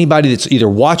encourage anybody that's either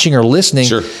watching or listening,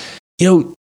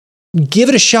 give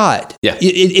it a shot. Yeah.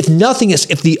 If nothing is,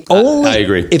 I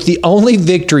agree. If the only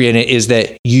victory in it is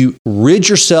that you rid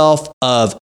yourself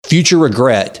of future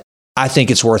regret, I think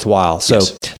it's worthwhile. So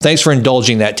thanks for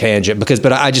indulging that tangent,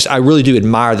 but I really do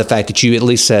admire the fact that you at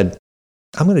least said,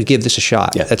 I'm going to give this a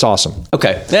shot. Yeah. That's awesome.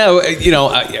 Okay. Now,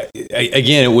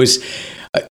 again, it was,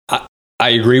 I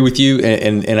agree with you,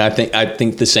 and I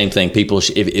think the same thing. People,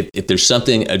 if there's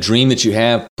something, a dream that you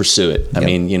have, pursue it. I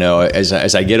mean, you know,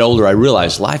 as I get older, I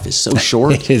realize life is so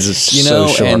short. It is so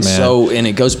short, and man. And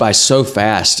it goes by so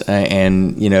fast.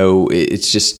 And you know,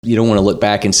 it's just, you don't want to look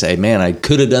back and say, man, I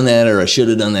could have done that, or I should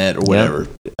have done that, or whatever.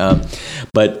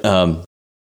 But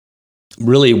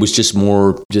really, it was just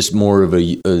more of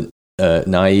a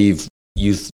naive,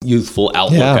 youthful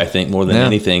outlook, I think, more than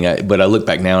anything. But I look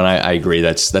back now and I agree.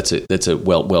 That's a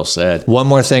well said. One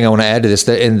more thing I want to add to this,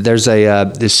 and there's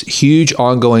this huge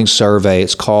ongoing survey.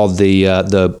 It's called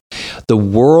the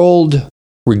World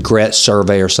Regret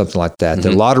Survey or something like that. Mm-hmm.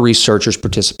 There are a lot of researchers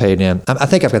participating in. I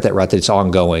think I've got that right, that it's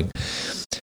ongoing.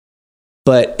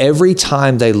 But every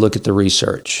time they look at the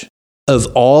research, of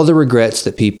all the regrets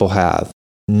that people have,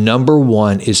 number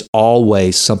one is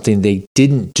always something they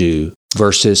didn't do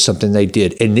versus something they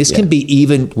did. And this can be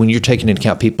even when you're taking into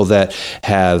account people that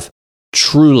have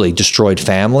truly destroyed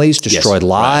families, destroyed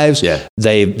lives. Right.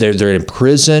 Yeah. They're in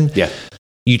prison. Yeah.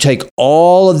 You take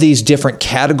all of these different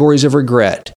categories of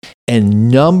regret,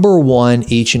 and number one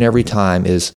each and every time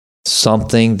is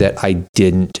something that I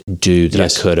didn't do that I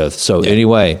could have. So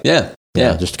anyway.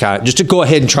 Yeah, just to go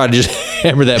ahead and try to just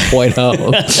hammer that point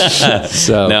home.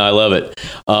 So no, I love it.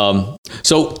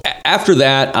 So after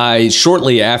that,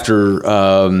 shortly after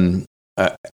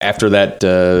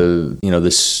that, you know,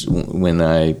 this, when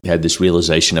I had this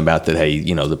realization about that, hey,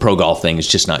 you know, the pro golf thing is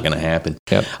just not going to happen.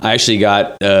 Yep. I actually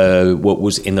got what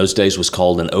was in those days was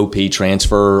called an OP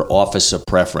transfer, office of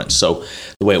preference. So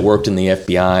the way it worked in the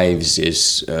FBI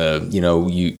is you know,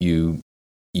 you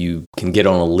can get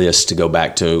on a list to go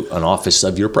back to an office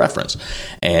of your preference.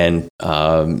 And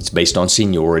it's based on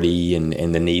seniority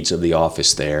and the needs of the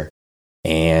office there.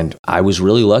 And I was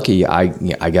really lucky. I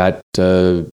got,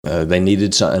 they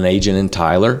needed an agent in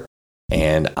Tyler.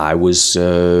 And I was,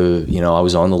 you know, I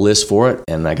was on the list for it.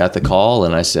 And I got the call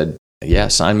and I said, yeah,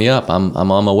 sign me up. I'm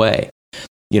on my way.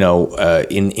 You know,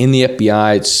 in the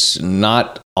FBI, it's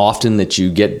not often that you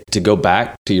get to go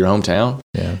back to your hometown.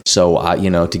 Yeah. So, you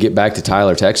know, to get back to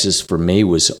Tyler, Texas, for me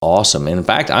was awesome. And in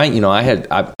fact,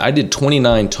 I did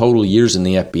 29 total years in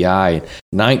the FBI.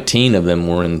 19 of them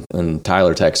were in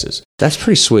Tyler, Texas. That's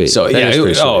pretty sweet. So and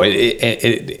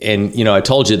you know, I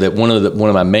told you that one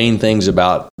of my main things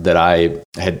about that I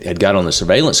had got on the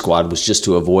surveillance squad was just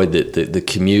to avoid the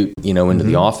commute, you know, into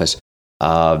the office.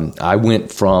 I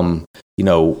went from, you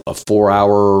know, a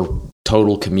 4-hour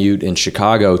total commute in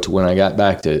Chicago to when I got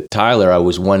back to Tyler, I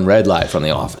was one red light from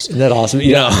the office. Isn't that awesome?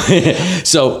 You know,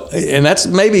 so, and that's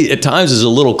maybe at times is a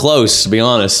little close, to be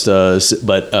honest,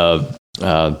 but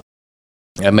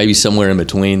maybe somewhere in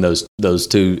between those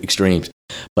two extremes.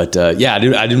 But yeah, I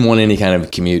didn't want any kind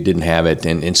of commute, didn't have it,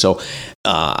 and so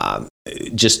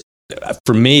just.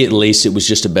 For me, at least, it was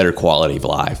just a better quality of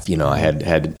life. You know, I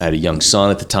had a young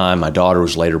son at the time. My daughter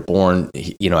was later born,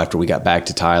 you know, after we got back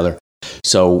to Tyler.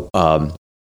 So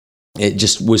it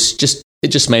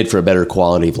just made for a better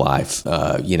quality of life,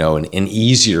 you know, an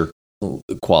easier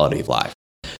quality of life.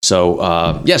 So,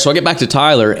 so I get back to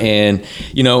Tyler and,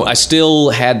 you know, I still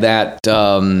had that,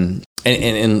 and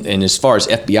as far as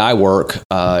FBI work,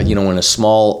 you know, in a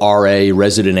small RA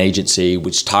resident agency,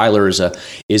 which Tyler is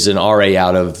an RA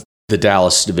out of the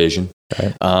Dallas division.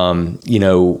 Okay. You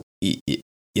know,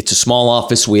 it's a small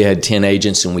office. We had 10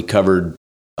 agents and we covered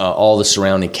all the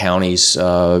surrounding counties,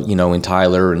 you know, in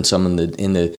Tyler and some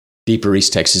in the deeper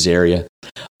East Texas area.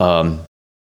 You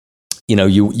know,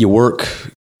 you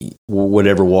work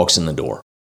whatever walks in the door.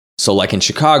 So like in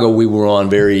Chicago, we were on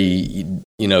very,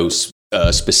 you know,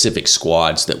 specific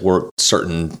squads that worked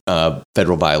certain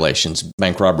federal violations,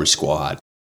 bank robbery squad,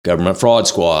 government fraud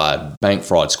squad, bank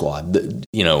fraud squad,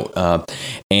 you know,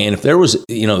 and if there was,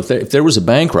 you know, if there was a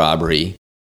bank robbery,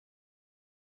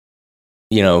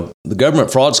 you know, the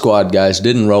government fraud squad guys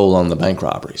didn't roll on the bank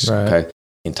robberies. Right. Okay.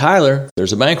 In Tyler,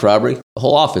 there's a bank robbery, the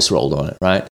whole office rolled on it,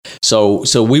 right? So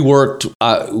we worked.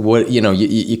 You know,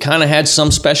 you kind of had some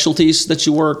specialties that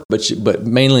you worked, but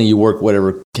mainly you worked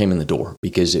whatever came in the door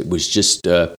because it was just,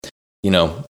 you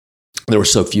know, there were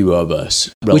so few of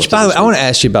us. Which, by the way, I want to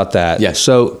ask you about that. Yeah.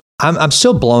 So I'm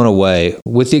still blown away,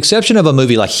 with the exception of a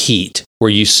movie like Heat, where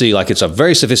you see like it's a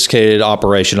very sophisticated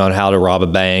operation on how to rob a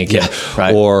bank,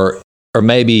 right. or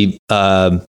maybe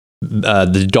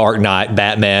the Dark Knight,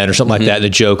 Batman, or something like that, the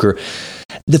Joker.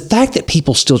 The fact that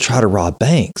people still try to rob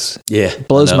banks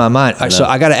blows my mind. So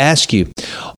I got to ask you,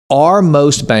 are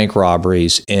most bank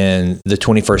robberies in the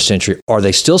 21st century, are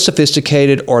they still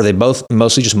sophisticated, or are they both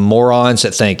mostly just morons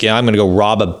that think, I'm going to go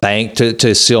rob a bank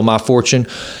to steal my fortune?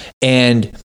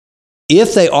 And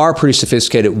if they are pretty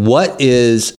sophisticated, what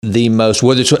is the most,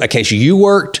 whether it's a case you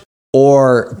worked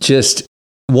or just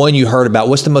one you heard about?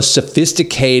 What's the most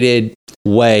sophisticated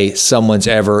way someone's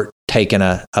ever taken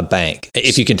a bank?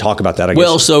 If you can talk about that, I guess.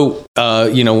 Well, so,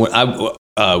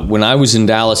 when I was in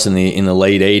Dallas in the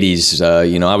late 80s,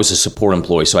 I was a support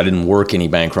employee, so I didn't work any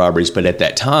bank robberies. But at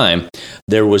that time,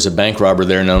 there was a bank robber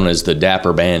there known as the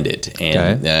Dapper Bandit.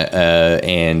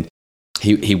 And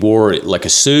he wore like a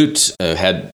suit,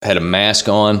 had a mask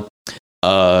on,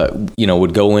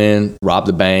 would go in, rob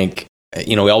the bank.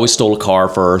 He always stole a car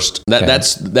first.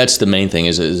 That's the main thing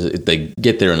is they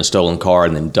get there in a stolen car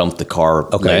and then dump the car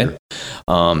later.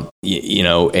 And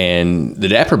the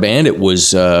Dapper Bandit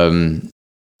was, all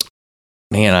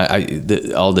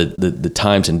the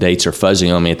times and dates are fuzzy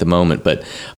on me at the moment, but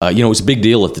it was a big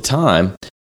deal at the time.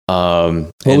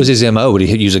 What was his MO? Would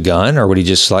he use a gun, or would he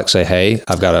just like say, "Hey,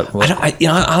 I've got a"?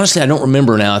 Honestly, I don't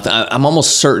remember now. I'm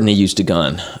almost certain he used a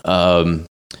gun.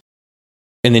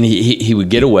 And then he would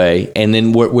get away. And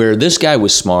then where this guy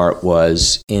was smart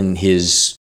was in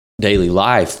his daily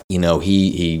life.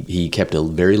 He kept a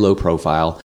very low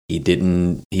profile. He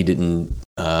didn't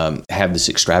have this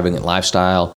extravagant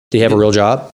lifestyle. Did he have a real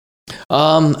job?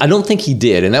 I don't think he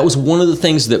did, and that was one of the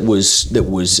things that was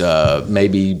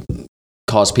maybe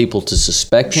caused people to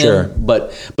suspect him. Sure.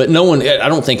 But no one. I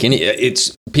don't think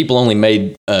people only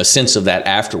made sense of that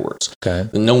afterwards. Okay.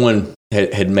 No one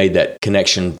had made that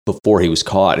connection before he was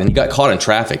caught, and he got caught in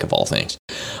traffic of all things.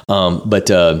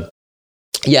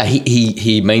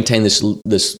 He maintained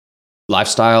this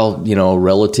lifestyle,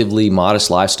 relatively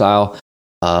modest lifestyle,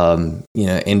 and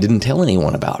didn't tell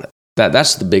anyone about it.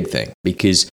 That's the big thing,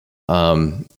 because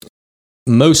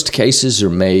most cases are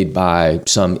made by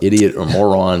some idiot or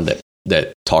moron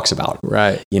that talks about it,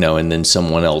 right? And then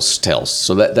someone else tells.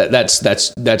 So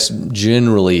that's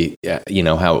generally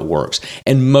how it works.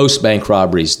 And most bank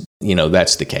robberies,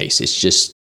 that's the case. It's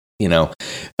just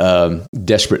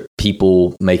desperate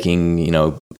people making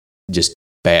just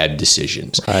bad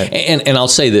decisions. Right. And I'll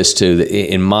say this too, that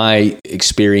in my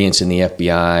experience in the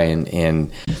FBI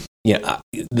and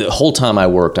the whole time I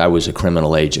worked, I was a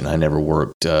criminal agent. I never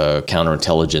worked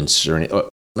counterintelligence or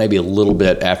maybe a little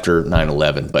bit after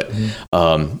 9/11,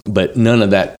 but none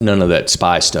of that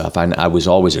spy stuff. I was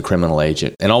always a criminal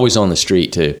agent and always on the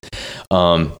street too.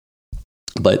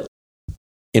 But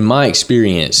in my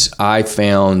experience, I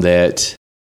found that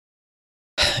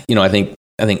I think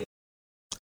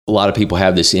a lot of people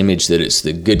have this image that it's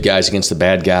the good guys against the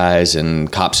bad guys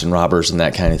and cops and robbers and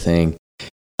that kind of thing.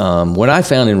 What I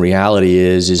found in reality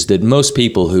is that most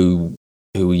people who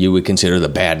you would consider the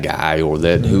bad guy, or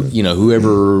that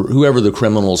whoever the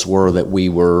criminals were that we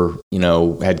were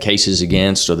had cases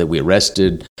against or that we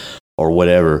arrested or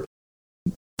whatever,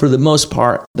 for the most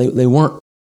part they weren't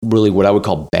really what I would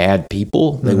call bad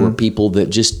people. They were people that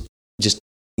just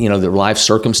their life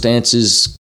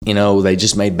circumstances, they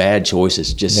just made bad choices,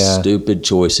 stupid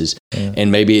choices. Yeah.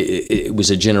 And maybe it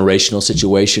was a generational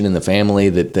situation in the family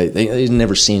that they'd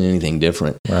never seen anything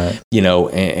different. Right.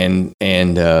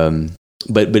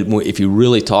 But if you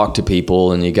really talk to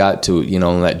people and you got to,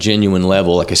 on that genuine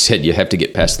level, like I said, you have to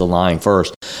get past the lying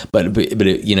first. But they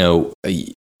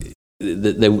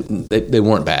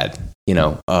weren't bad,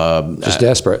 just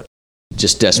desperate.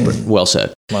 Just desperate. Well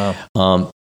said.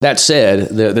 Wow. That said,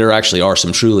 there actually are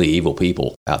some truly evil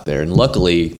people out there, and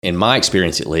luckily, in my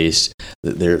experience at least,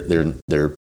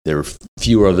 there are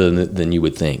fewer than you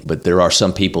would think. But there are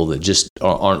some people that just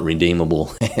aren't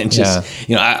redeemable, and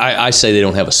I say they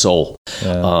don't have a soul,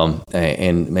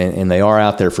 and they are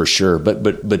out there for sure.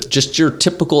 But just your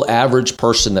typical average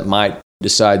person that might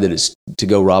decide that it's to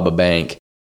go rob a bank.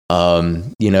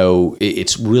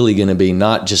 It's really going to be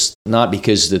not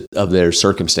because of their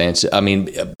circumstances. I mean,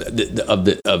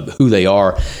 of who they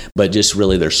are, but just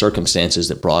really their circumstances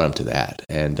that brought them to that.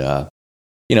 And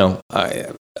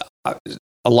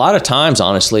a lot of times,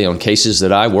 honestly, on cases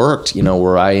that I worked,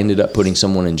 where I ended up putting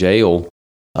someone in jail,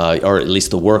 or at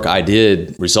least the work I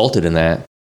did resulted in that.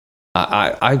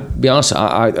 I be honest,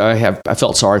 I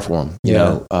felt sorry for them,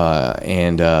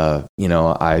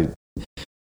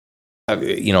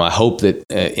 I hope that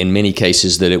in many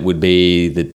cases that it would be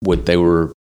that what they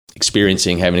were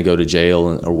experiencing, having to go to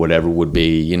jail or whatever, would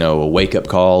be, a wake up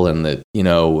call, and that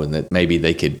maybe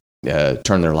they could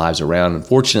turn their lives around.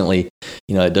 Unfortunately,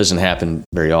 it doesn't happen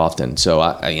very often. So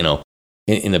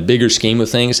in the bigger scheme of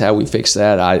things, how we fix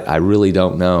that, I really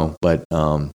don't know. But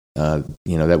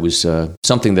that was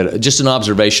something that just an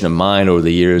observation of mine over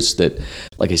the years that,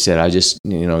 like I said, I just,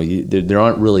 there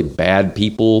aren't really bad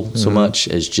people so much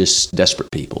as just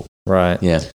desperate people. Right.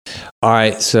 Yeah. All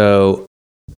right. So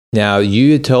now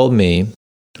you had told me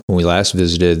when we last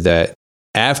visited that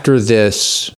after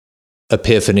this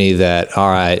epiphany that, all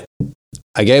right,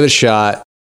 I gave it a shot,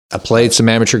 I played some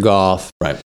amateur golf.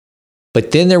 Right.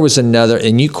 But then there was another,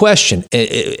 and you question,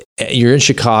 you're in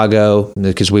Chicago,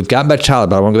 because we've gotten back to Tyler,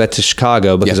 but I want to go back to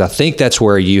Chicago because I think that's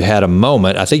where you had a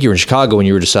moment. I think you were in Chicago when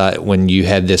you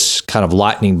had this kind of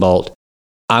lightning bolt.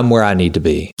 I'm where I need to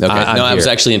be. Okay. I was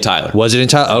actually in Tyler. Was it in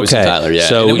Tyler? Okay. I was in Tyler, yeah.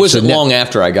 So, and it wasn't long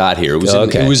after I got here. It was,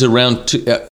 it was around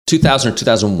 2000 or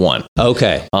 2001.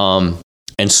 Okay.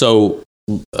 And so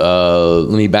let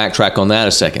me backtrack on that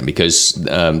a second because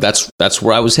that's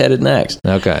where I was headed next.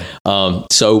 Okay. I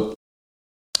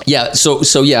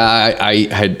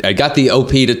got the OP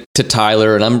to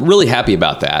Tyler, and I'm really happy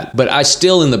about that. But I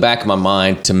still, in the back of my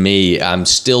mind, to me, I'm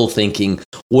still thinking,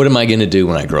 what am I going to do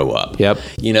when I grow up? Yep.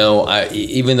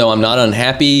 Even though I'm not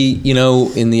unhappy,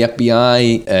 in the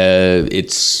FBI,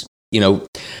 it's,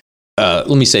 let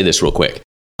me say this real quick.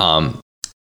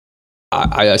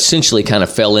 I essentially kind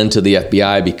of fell into the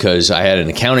FBI because I had an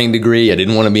accounting degree. I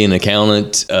didn't want to be an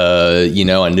accountant. I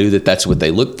knew that that's what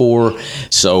they look for.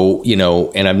 So,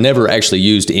 and I've never actually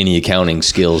used any accounting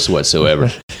skills whatsoever.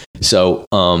 So,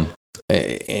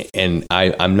 and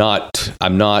I'm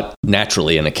not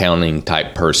naturally an accounting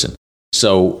type person.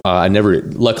 So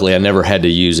luckily I never had to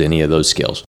use any of those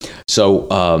skills.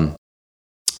 So,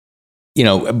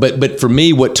 but for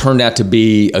me, what turned out to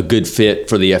be a good fit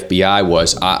for the FBI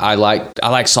was I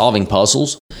like solving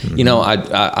puzzles.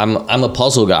 Mm-hmm. I'm a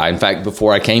puzzle guy. In fact,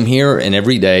 before I came here, and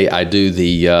every day I do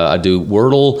I do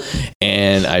Wordle,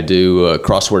 and I do a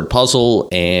crossword puzzle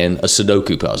and a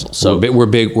Sudoku puzzle. So we're a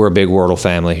big Wordle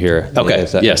family here. Okay.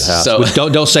 Yes. So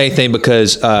don't say anything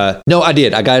because no, I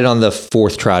did. I got it on the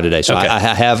fourth try today. So okay. I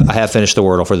have finished the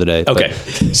Wordle for the day. Okay.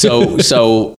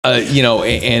 So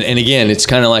and again, it's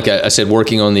kind of like I said,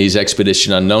 working on these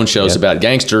Expedition Unknown shows about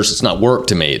gangsters. It's not work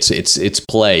to me. It's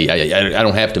play. I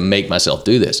don't have to make myself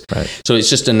do this. Right. So it's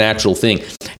just a natural thing.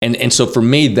 And so for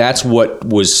me, that's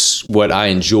what I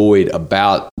enjoyed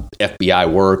about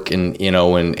FBI work and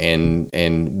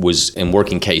was in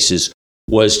working cases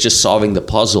was just solving the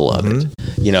puzzle of it.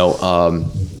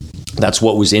 That's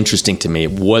what was interesting to me.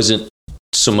 It wasn't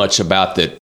so much about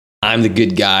that I'm the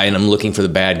good guy and I'm looking for the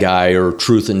bad guy or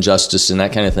truth and justice and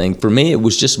that kind of thing. For me, it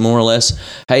was just more or less,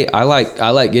 hey, I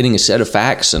like getting a set of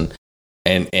facts and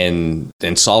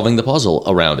solving the puzzle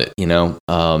around it,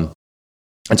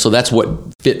 and so that's what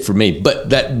fit for me. But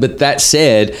that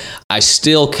said, I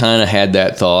still kind of had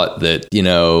that thought that,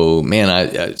 man,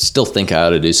 I still think I ought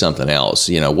to do something else.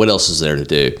 What else is there to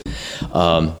do?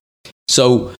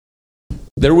 So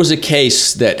there was a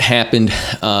case that happened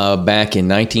back in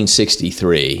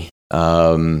 1963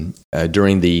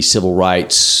 during the civil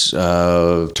rights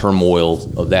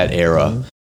turmoil of that era.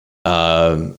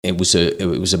 It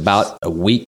was about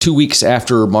 2 weeks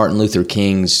after Martin Luther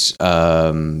King's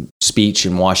speech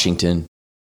in Washington,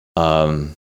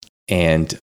 and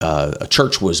a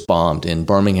church was bombed in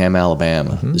Birmingham,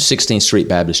 Alabama, the 16th Street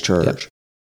Baptist Church.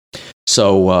 Yep.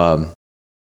 So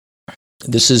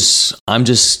I'm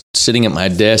just sitting at my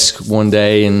desk one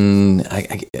day, and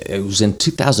it was in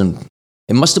 2000.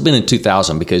 It must have been in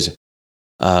 2000 because, it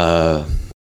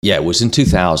was in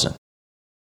 2000.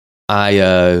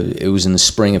 It was in the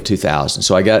spring of 2000.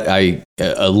 So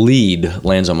a lead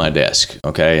lands on my desk.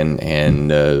 Okay.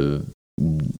 And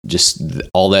just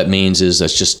all that means is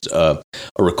that's just a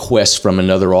request from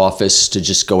another office to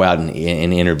just go out and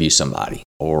interview somebody,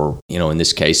 or, in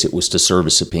this case, it was to serve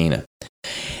a subpoena.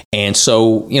 And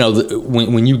so,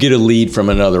 when you get a lead from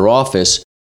another office,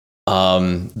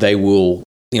 they will,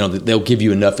 they'll give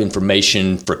you enough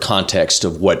information for context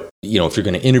of what, if you're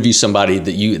going to interview somebody,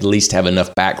 that you at least have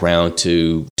enough background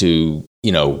to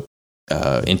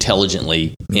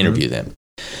intelligently interview them.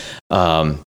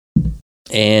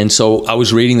 And so I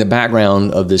was reading the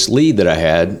background of this lead that I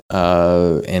had,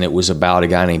 and it was about a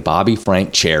guy named Bobby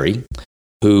Frank Cherry,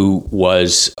 who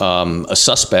was a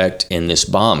suspect in this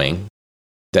bombing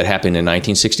that happened in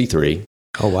 1963.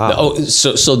 Oh, wow.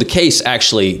 So the case,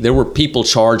 actually, there were people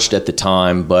charged at the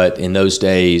time, but in those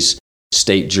days,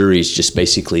 state juries just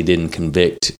basically didn't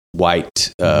convict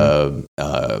white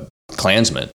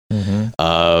Klansmen.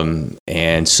 Mm-hmm.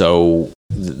 And so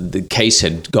the case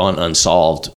had gone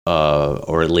unsolved,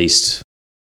 or at least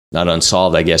not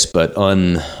unsolved, I guess, but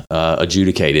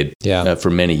unadjudicated for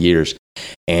many years.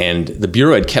 And the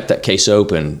Bureau had kept that case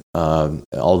open,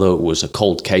 although it was a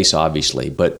cold case, obviously,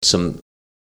 but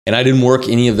and I didn't work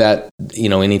any of that,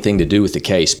 anything to do with the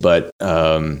case, but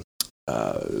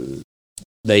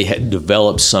they had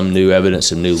developed some new evidence,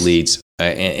 some new leads.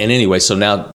 And anyway, so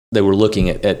now they were looking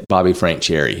at Bobby Frank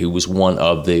Cherry, who was one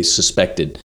of the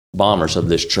suspected bombers of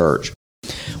this church.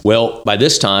 Well, by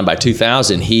this time, by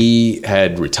 2000, he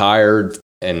had retired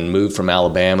and moved from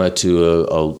Alabama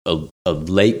to a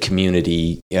lake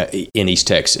community in East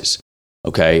Texas.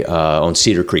 Okay, on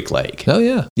Cedar Creek Lake. Oh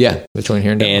yeah, yeah. Between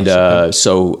here and Dallas.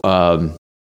 So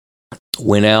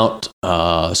went out,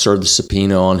 served the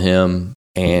subpoena on him,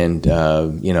 and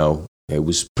it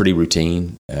was pretty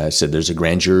routine. Said there's a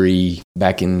grand jury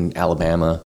back in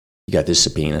Alabama. You got this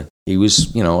subpoena. He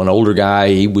was, an older guy.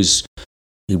 He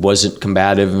wasn't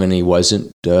combative, and he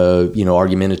wasn't,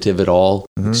 argumentative at all.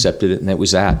 Mm-hmm. Accepted it, and that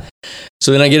was that.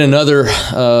 So then I get another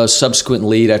subsequent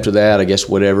lead after that. I guess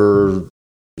whatever,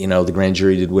 the grand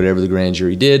jury did whatever the grand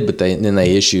jury did, but then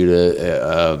they issued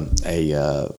an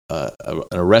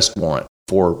arrest warrant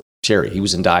for Cherry. He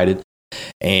was indicted,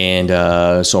 and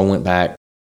so I went back,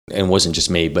 and it wasn't just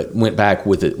me, but went back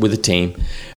with a team,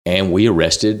 and we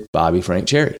arrested Bobby Frank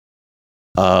Cherry.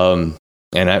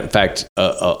 And in fact,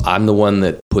 I'm the one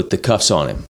that put the cuffs on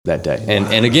him that day.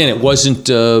 And again, it wasn't,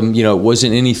 it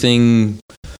wasn't anything,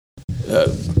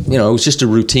 it was just a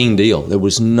routine deal. There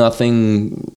was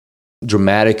nothing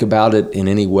dramatic about it in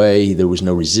any way. There was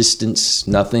no resistance,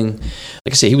 nothing.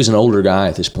 Like I say, he was an older guy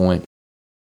at this point.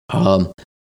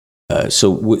 So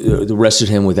we arrested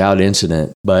him without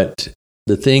incident. But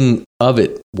the thing of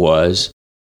it was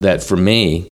that for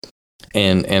me,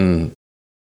 and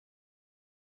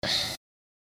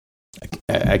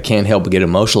I can't help but get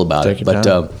emotional about it. But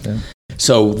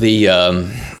so the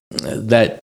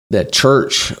that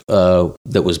church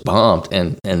that was bombed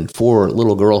and 4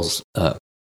 little girls, were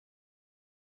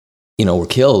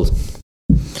killed.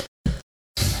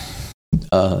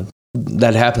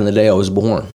 That happened the day I was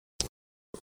born.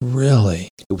 Really?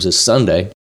 It was a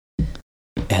Sunday,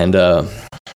 and it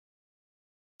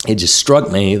just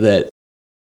struck me that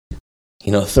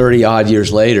 30 odd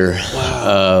years later,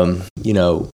 wow.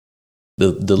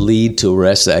 The lead to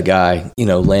arrest that guy,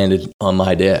 landed on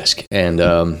my desk. And,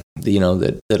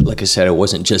 that like I said, it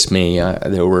wasn't just me.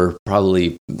 There were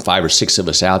probably 5 or 6 of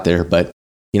us out there, but,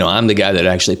 I'm the guy that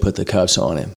actually put the cuffs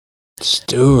on him.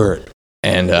 Stewart.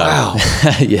 And, wow.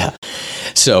 Yeah.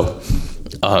 So,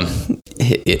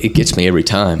 it gets me every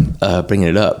time, bringing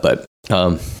it up. But,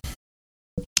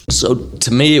 so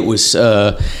to me, it was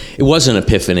an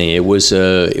epiphany. It was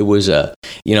I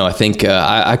think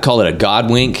I call it a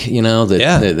God wink.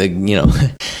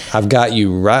 I've got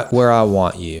you right where I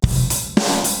want you.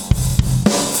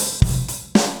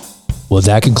 Well,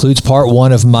 that concludes part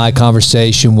 1 of my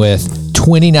conversation with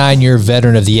 29-year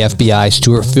veteran of the FBI,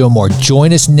 Stuart Fillmore.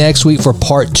 Join us next week for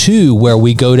part 2, where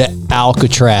we go to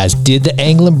Alcatraz. Did the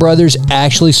Anglin brothers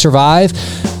actually survive?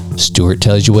 Stuart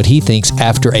tells you what he thinks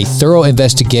after a thorough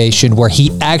investigation where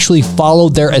he actually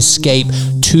followed their escape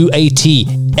to a T.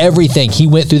 Everything. He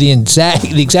went through the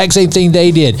exact same thing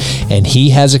they did. And he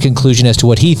has a conclusion as to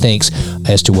what he thinks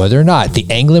as to whether or not the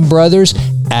Anglin brothers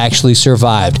actually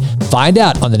survived. Find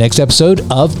out on the next episode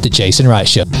of The Jason Wright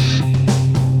Show.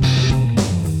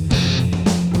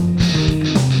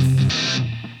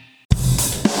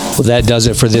 Well, that does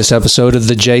it for this episode of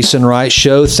The Jason Wright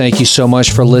Show. Thank you so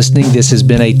much for listening. This has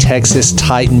been a Texas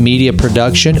Titan Media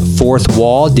production. Fourth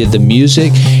Wall did the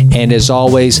music. And as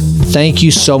always, thank you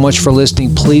so much for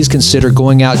listening. Please consider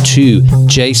going out to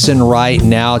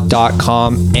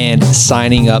jasonwrightnow.com and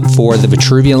signing up for the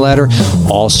Vitruvian Letter.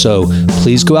 Also,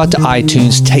 please go out to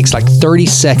iTunes. It takes like 30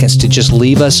 seconds to just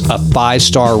leave us a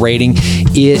 5-star rating.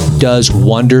 It does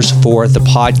wonders for the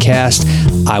podcast.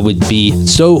 I would be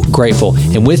so grateful.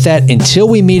 And with that, until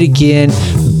we meet again,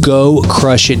 go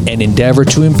crush it and endeavor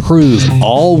to improve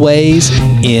always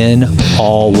in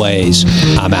all ways.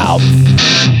 I'm out.